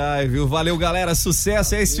 Ai, viu? Valeu, galera,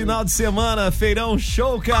 sucesso esse final de semana, Feirão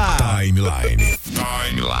Show Car. Timeline.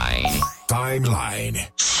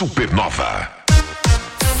 Supernova.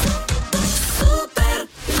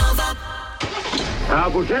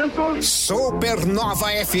 Supernova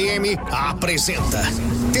FM apresenta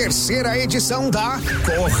terceira edição da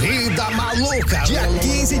Corrida Maluca. Dia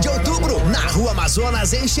 15 de outubro, na Rua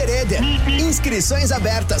Amazonas, em Xereder. Inscrições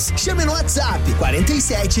abertas. Chame no WhatsApp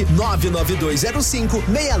 47 99205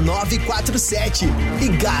 6947 e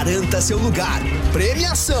garanta seu lugar.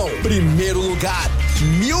 Premiação: primeiro lugar,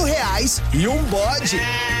 R$1.000 e um bode.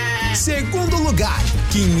 Segundo lugar,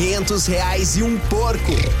 R$500 e um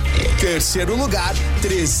porco. Terceiro lugar,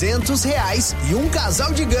 R$300 e um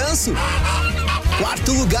casal de ganso.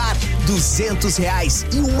 Quarto lugar,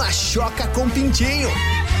 R$200 e uma choca com pintinho.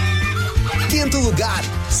 Quinto lugar,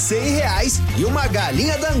 R$100 e uma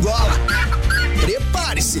galinha da Angola.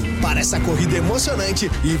 Prepare-se para essa corrida emocionante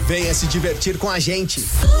e venha se divertir com a gente.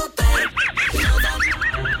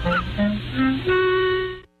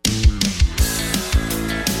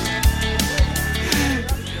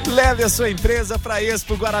 Leve a sua empresa para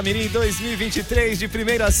Expo Guaramirim 2023, de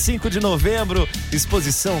 1º a 5 de novembro.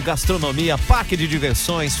 Exposição, gastronomia, parque de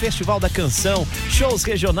diversões, festival da canção, shows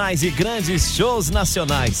regionais e grandes shows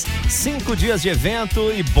nacionais. 5 dias de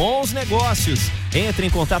evento e bons negócios. Entre em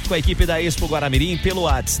contato com a equipe da Expo Guaramirim pelo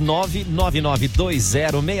WhatsApp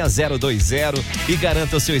 999206020 e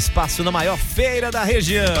garanta o seu espaço na maior feira da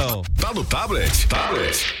região. Tá no tablet?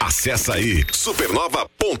 Acessa aí,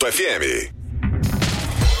 supernova.fm.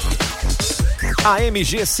 A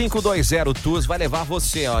MG 520 Tours vai levar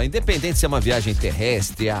você, independente se é uma viagem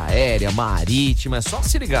terrestre, aérea, marítima, é só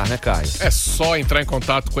se ligar, né, Caio? É só entrar em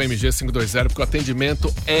contato com a MG 520, porque o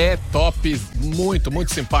atendimento é top, muito,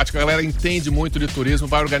 muito simpático. A galera entende muito de turismo,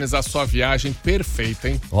 vai organizar a sua viagem perfeita,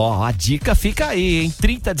 hein? A dica fica aí, hein?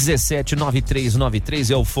 3017-9393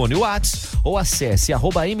 é o fone WhatsApp, ou acesse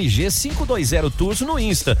 @MG 520 Tours no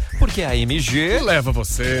Insta, porque a MG leva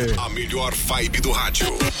você. A melhor vibe do rádio.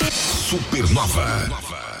 Supernova.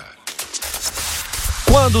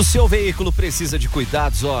 Quando o seu veículo precisa de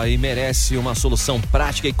cuidados, e merece uma solução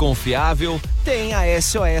prática e confiável, tem a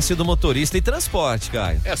SOS do Motorista e Transporte,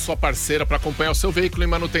 Caio. É sua parceira para acompanhar o seu veículo em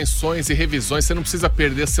manutenções e revisões. Você não precisa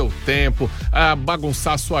perder seu tempo,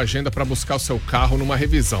 bagunçar a sua agenda para buscar o seu carro numa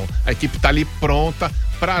revisão. A equipe tá ali pronta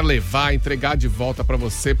para levar, entregar de volta para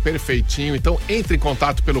você perfeitinho. Então entre em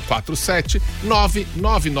contato pelo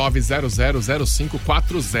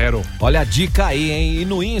 47999000540. Olha a dica aí, hein? E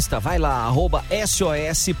no Insta, vai lá,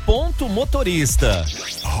 @sos.motorista.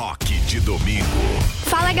 Rock de domingo.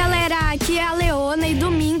 Fala galera, aqui é a Leona e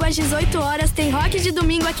domingo às 18 horas tem Rock de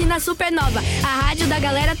Domingo aqui na Supernova, a rádio da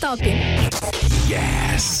galera top.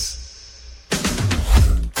 Yes!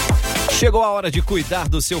 Chegou a hora de cuidar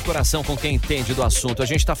do seu coração com quem entende do assunto. A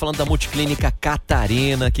gente está falando da Multiclínica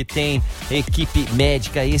Catarina, que tem equipe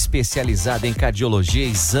médica especializada em cardiologia,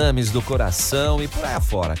 exames do coração e por aí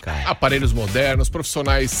afora, cara. Aparelhos modernos,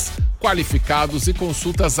 profissionais qualificados e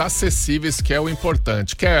consultas acessíveis, que é o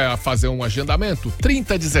importante. Quer fazer um agendamento?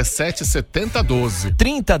 3017-7012.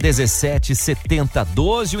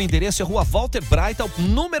 3017-7012. O endereço é Rua Walter Brighton,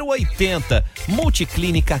 número 80.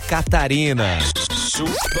 Multiclínica Catarina.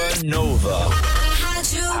 Supernova.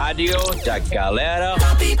 Rádio da galera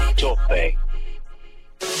top.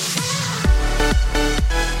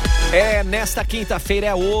 Nesta quinta-feira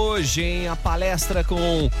é hoje, hein? A palestra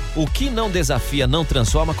com O Que Não Desafia, Não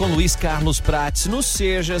Transforma, com Luiz Carlos Prates, no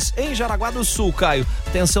Sejas, em Jaraguá do Sul, Caio.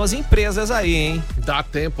 Atenção às empresas aí, hein? Dá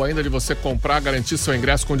tempo ainda de você comprar, garantir seu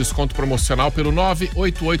ingresso com desconto promocional pelo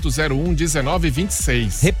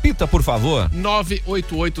 98801-1926. Repita, por favor.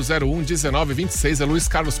 98801-1926. É Luiz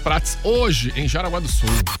Carlos Prates, hoje, em Jaraguá do Sul.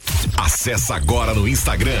 Acesse agora no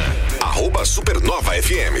Instagram,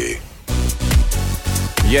 @SupernovaFM.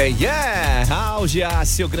 Algia,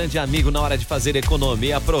 seu grande amigo na hora de fazer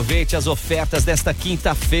economia. Aproveite as ofertas desta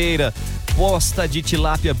quinta-feira. Posta de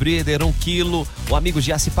tilápia breeder, 1 quilo. O amigo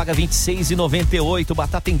Giassi paga R$26,98.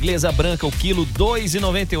 Batata inglesa branca, o quilo,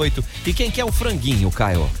 R$2,98. E quem quer o franguinho,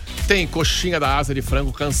 Caio? Tem coxinha da asa de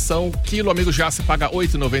frango canção, quilo, amigo Giassi paga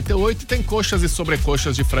R$8,98. Tem coxas e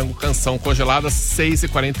sobrecoxas de frango canção congeladas,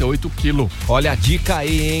 R$6,48 quilo. Olha a dica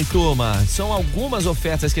aí, hein, turma? São algumas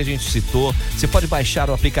ofertas que a gente citou. Você pode baixar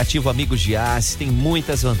o aplicativo Amigo Giassi, tem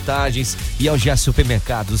muitas vantagens. E é o Giassi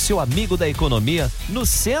Supermercados, o seu amigo da economia, no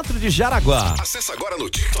centro de Jaraguá. Acesse agora no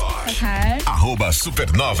TikTok.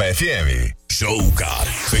 @SupernovaFM. Show Car,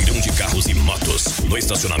 feirão de carros e motos, no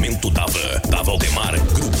estacionamento da Valdemar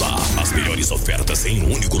Grupa. As melhores ofertas em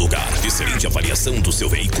um único lugar. Excelente avaliação do seu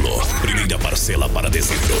veículo. Primeira parcela para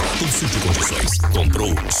dezembro. Consulte condições.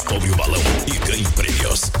 Comprou, estoure o balão e ganhe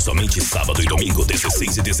prêmios. Somente sábado e domingo,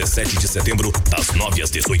 16 e 17 de setembro, das 9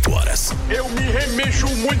 às 18 horas. Eu me remexo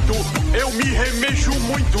muito.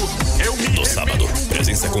 No sábado,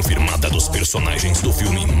 presença confirmada dos personagens do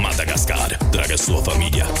filme Madagascar. Traga sua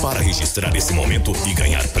família para registrar esse momento e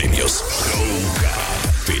ganhar prêmios. Show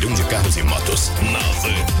Car, feirão de carros e motos, na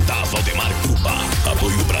van da Valdemar Grupa.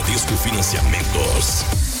 Apoio Bradesco Financiamentos.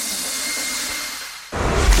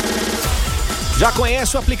 Já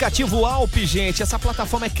conhece o aplicativo Alpe, gente? Essa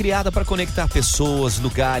plataforma é criada para conectar pessoas,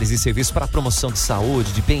 lugares e serviços para promoção de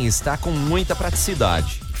saúde, de bem-estar com muita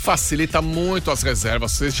praticidade. Facilita muito as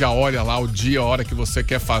reservas. Você já olha lá o dia, a hora que você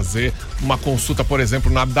quer fazer uma consulta, por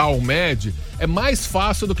exemplo, na Dalmed. É mais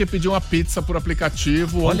fácil do que pedir uma pizza por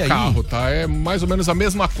aplicativo ou um carro, tá? É mais ou menos a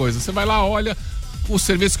mesma coisa. Você vai lá, olha o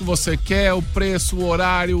serviço que você quer, o preço, o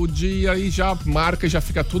horário, o dia, e já marca e já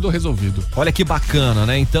fica tudo resolvido. Olha que bacana,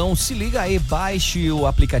 né? Então se liga aí, baixe o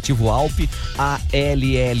aplicativo Alpe,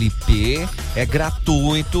 ALLP, é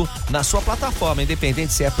gratuito na sua plataforma,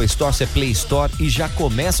 independente se é Apple Store, se é Play Store, e já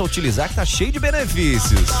começa a utilizar, que tá cheio de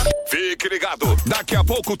benefícios. Fique ligado, daqui a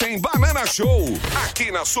pouco tem Banana Show,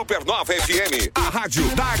 aqui na Supernova FM, a rádio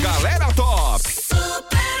da galera top.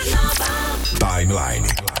 Timeline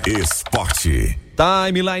Esporte.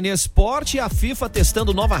 Timeline Esporte, a FIFA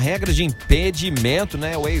testando nova regra de impedimento,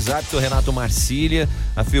 né? O ex-árbitro Renato Marcília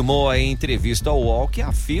afirmou aí em entrevista ao UOL que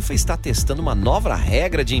a FIFA está testando uma nova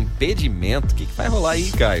regra de impedimento. O que vai rolar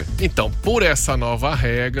aí, Caio? Então, por essa nova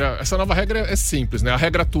regra é simples, né? A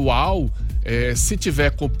regra atual se tiver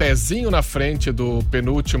com o pezinho na frente do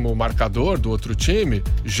penúltimo marcador do outro time,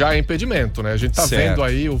 já é impedimento, né? A gente tá vendo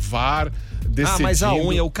aí o VAR decidindo. Mas a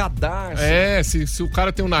unha, o cadarço. Se o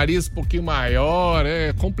cara tem um nariz um pouquinho maior,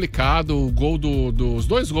 é complicado. O gol os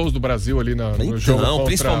 2 gols do Brasil ali no jogo contra,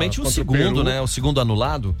 principalmente o segundo, né? O segundo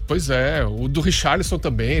anulado. Pois é, o do Richarlison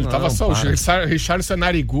também. Ele tava só. O Richarlison é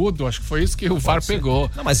narigudo, acho que foi isso que o VAR pegou.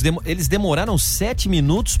 Não, mas eles demoraram 7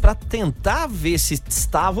 minutos pra tentar ver se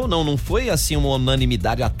estava ou não. Não foi assim uma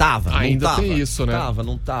unanimidade. Tava. Ainda não tava, tem isso, né?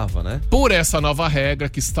 Não tava, né? Por essa nova regra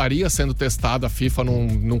que estaria sendo testada, a FIFA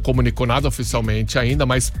não comunicou nada oficialmente ainda,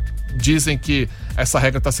 mas dizem que essa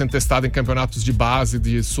regra está sendo testada em campeonatos de base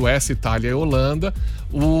de Suécia, Itália e Holanda.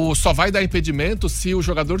 Só vai dar impedimento se o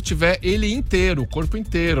jogador tiver ele inteiro, o corpo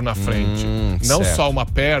inteiro na frente. Não certo. só uma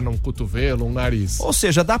perna, um cotovelo, um nariz. Ou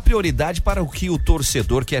seja, dá prioridade para o que o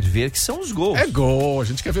torcedor quer ver, que são os gols. É gol, a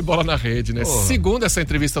gente quer ver bola na rede, né? Segundo essa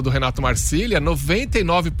entrevista do Renato Marcília,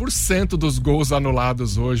 99% dos gols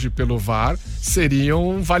anulados hoje pelo VAR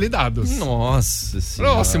seriam validados. Nossa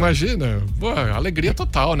senhora. Nossa, imagina. Alegria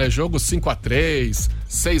total, né? Jogo 5-3,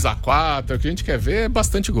 6-4, o que a gente quer ver é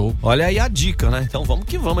bastante gol. Olha aí a dica, né? Então vamos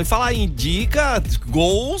que vamos. E falar em dica,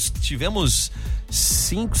 gols, tivemos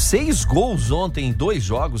 6 gols ontem em 2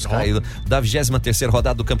 jogos, Caio, da 23ª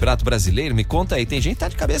rodada do Campeonato Brasileiro. Me conta aí, tem gente que tá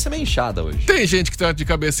de cabeça meio inchada hoje. Tem gente que tá de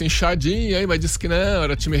cabeça inchadinha aí, mas disse que não,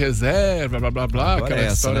 era time reserva, blá blá blá, agora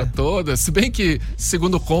aquela história, né? Toda. Se bem que,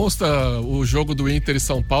 segundo consta, o jogo do Inter e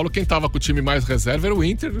São Paulo, quem tava com o time mais reserva era o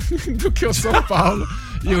Inter do que o São Paulo.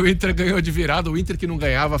 E o Inter ganhou de virada. O Inter que não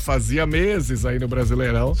ganhava fazia meses aí no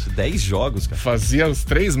Brasileirão. 10 jogos, cara. Fazia uns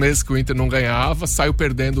 3 meses que o Inter não ganhava, saiu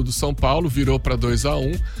perdendo do São Paulo, virou pra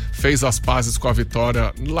 2-1, fez as pazes com a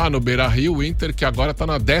vitória lá no Beira-Rio. O Inter que agora tá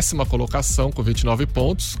na 10ª colocação com 29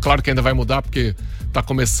 pontos. Claro que ainda vai mudar porque tá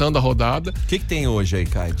começando a rodada. O que tem hoje aí,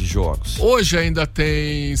 Caio, de jogos? Hoje ainda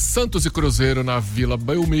tem Santos e Cruzeiro na Vila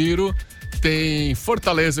Belmiro, tem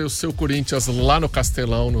Fortaleza e o seu Corinthians lá no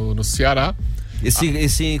Castelão, no Ceará.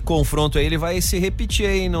 Esse confronto aí, ele vai se repetir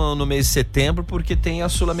aí no mês de setembro, porque tem a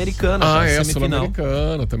Sul-Americana. A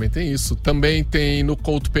Sul-Americana, também tem isso. Também tem no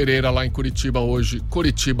Couto Pereira, lá em Curitiba, hoje,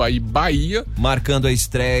 Curitiba e Bahia. Marcando a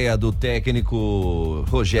estreia do técnico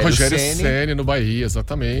Rogério Ceni no Bahia,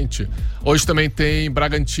 exatamente. Hoje também tem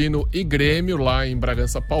Bragantino e Grêmio, lá em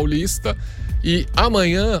Bragança Paulista. E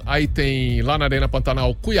amanhã, aí tem, lá na Arena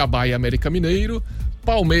Pantanal, Cuiabá e América Mineiro,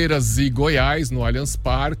 Palmeiras e Goiás, no Allianz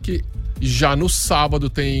Parque. Já no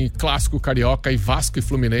sábado tem Clássico Carioca e Vasco e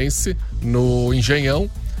Fluminense no Engenhão.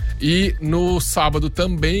 E no sábado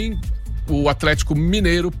também o Atlético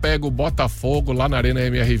Mineiro pega o Botafogo lá na Arena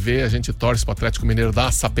MRV. A gente torce pro Atlético Mineiro dar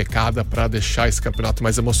uma sapecada pra deixar esse campeonato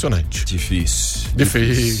mais emocionante. Difícil.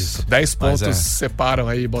 10 pontos separam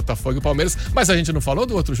aí Botafogo e Palmeiras. Mas a gente não falou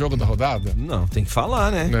do outro jogo da rodada? Não, tem que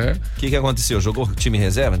falar, né? O que aconteceu? Jogou time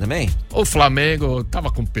reserva também? O Flamengo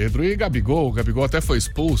tava com Pedro e Gabigol. O Gabigol até foi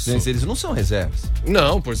expulso. Mas eles não são reservas.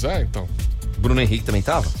 Não, pois é, então. Bruno Henrique também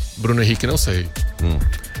tava? Bruno Henrique não sei.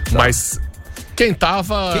 Mas... Quem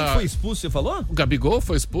tava... Quem foi expulso, você falou? O Gabigol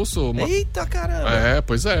foi expulso. Eita, caramba.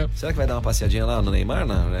 Pois é. Será que vai dar uma passeadinha lá no Neymar?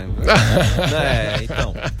 Não, né?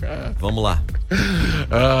 Então. Vamos lá.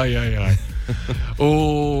 Ai.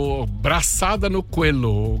 O braçada no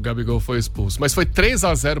Coelho, o Gabigol foi expulso. Mas foi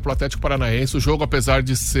 3-0 pro Atlético Paranaense. O jogo, apesar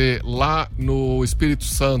de ser lá no Espírito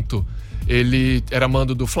Santo, ele era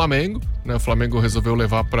mando do Flamengo, né? O Flamengo resolveu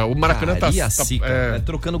levar para o Maracanã.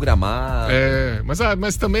 Trocando gramado.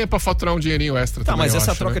 Mas também é para faturar um dinheirinho extra. Tá, também, mas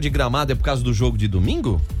essa acho, troca né? de gramado é por causa do jogo de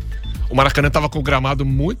domingo? O Maracanã tava com o gramado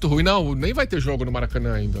muito ruim. Não, nem vai ter jogo no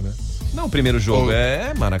Maracanã ainda, né? Não, o primeiro jogo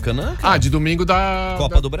é Maracanã. Cara. De domingo da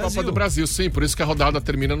Copa do Brasil. Copa do Brasil, sim. Por isso que a rodada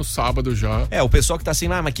termina no sábado já. O pessoal que tá assim,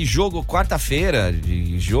 mas que jogo quarta-feira,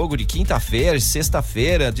 jogo de quinta-feira, de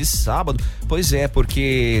sexta-feira, de sábado. Pois é,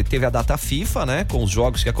 porque teve a data FIFA, né? Com os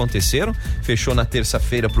jogos que aconteceram. Fechou na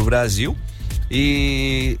terça-feira pro Brasil.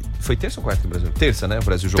 E foi terça ou quarta no Brasil? Terça, né? O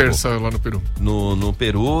Brasil jogou. Terça lá no Peru. No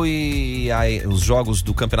Peru, e aí os jogos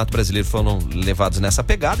do Campeonato Brasileiro foram levados nessa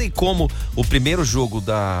pegada. E como o primeiro jogo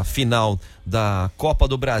da final da Copa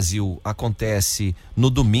do Brasil acontece no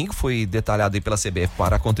domingo, foi detalhado aí pela CBF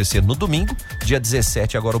para acontecer no domingo, dia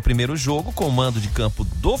 17, agora o primeiro jogo com o mando de campo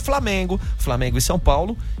do Flamengo e São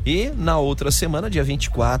Paulo, e na outra semana, dia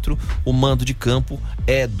 24, o mando de campo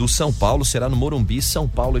é do São Paulo, será no Morumbi, São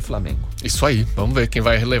Paulo e Flamengo. Isso aí, vamos ver quem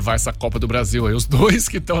vai levar essa Copa do Brasil aí. Os dois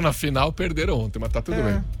que estão na final perderam ontem, mas tá tudo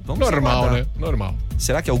bem. Normal, né? Normal.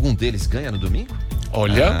 Será que algum deles ganha no domingo?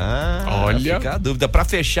 Olha. Fica a dúvida. Pra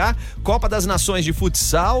fechar, Copa das Nações de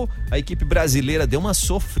Futsal, a equipe brasileira deu uma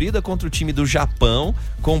sofrida contra o time do Japão,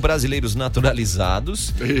 com brasileiros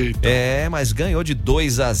naturalizados. Eita. Mas ganhou de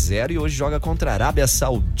 2-0 e hoje joga contra a Arábia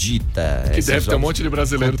Saudita. Que deve ter um monte de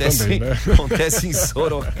brasileiro também, né? Acontece em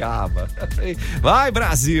Sorocaba. Vai,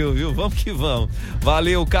 Brasil, viu? Vamos que vamos.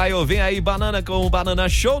 Valeu, Caio. Vem aí, Banana com o Banana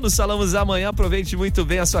Show. Nos falamos amanhã. Aproveite muito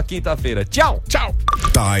bem a sua quinta-feira. Tchau.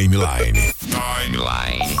 Timeline.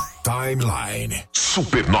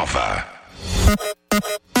 Supernova.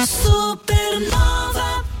 Supernova.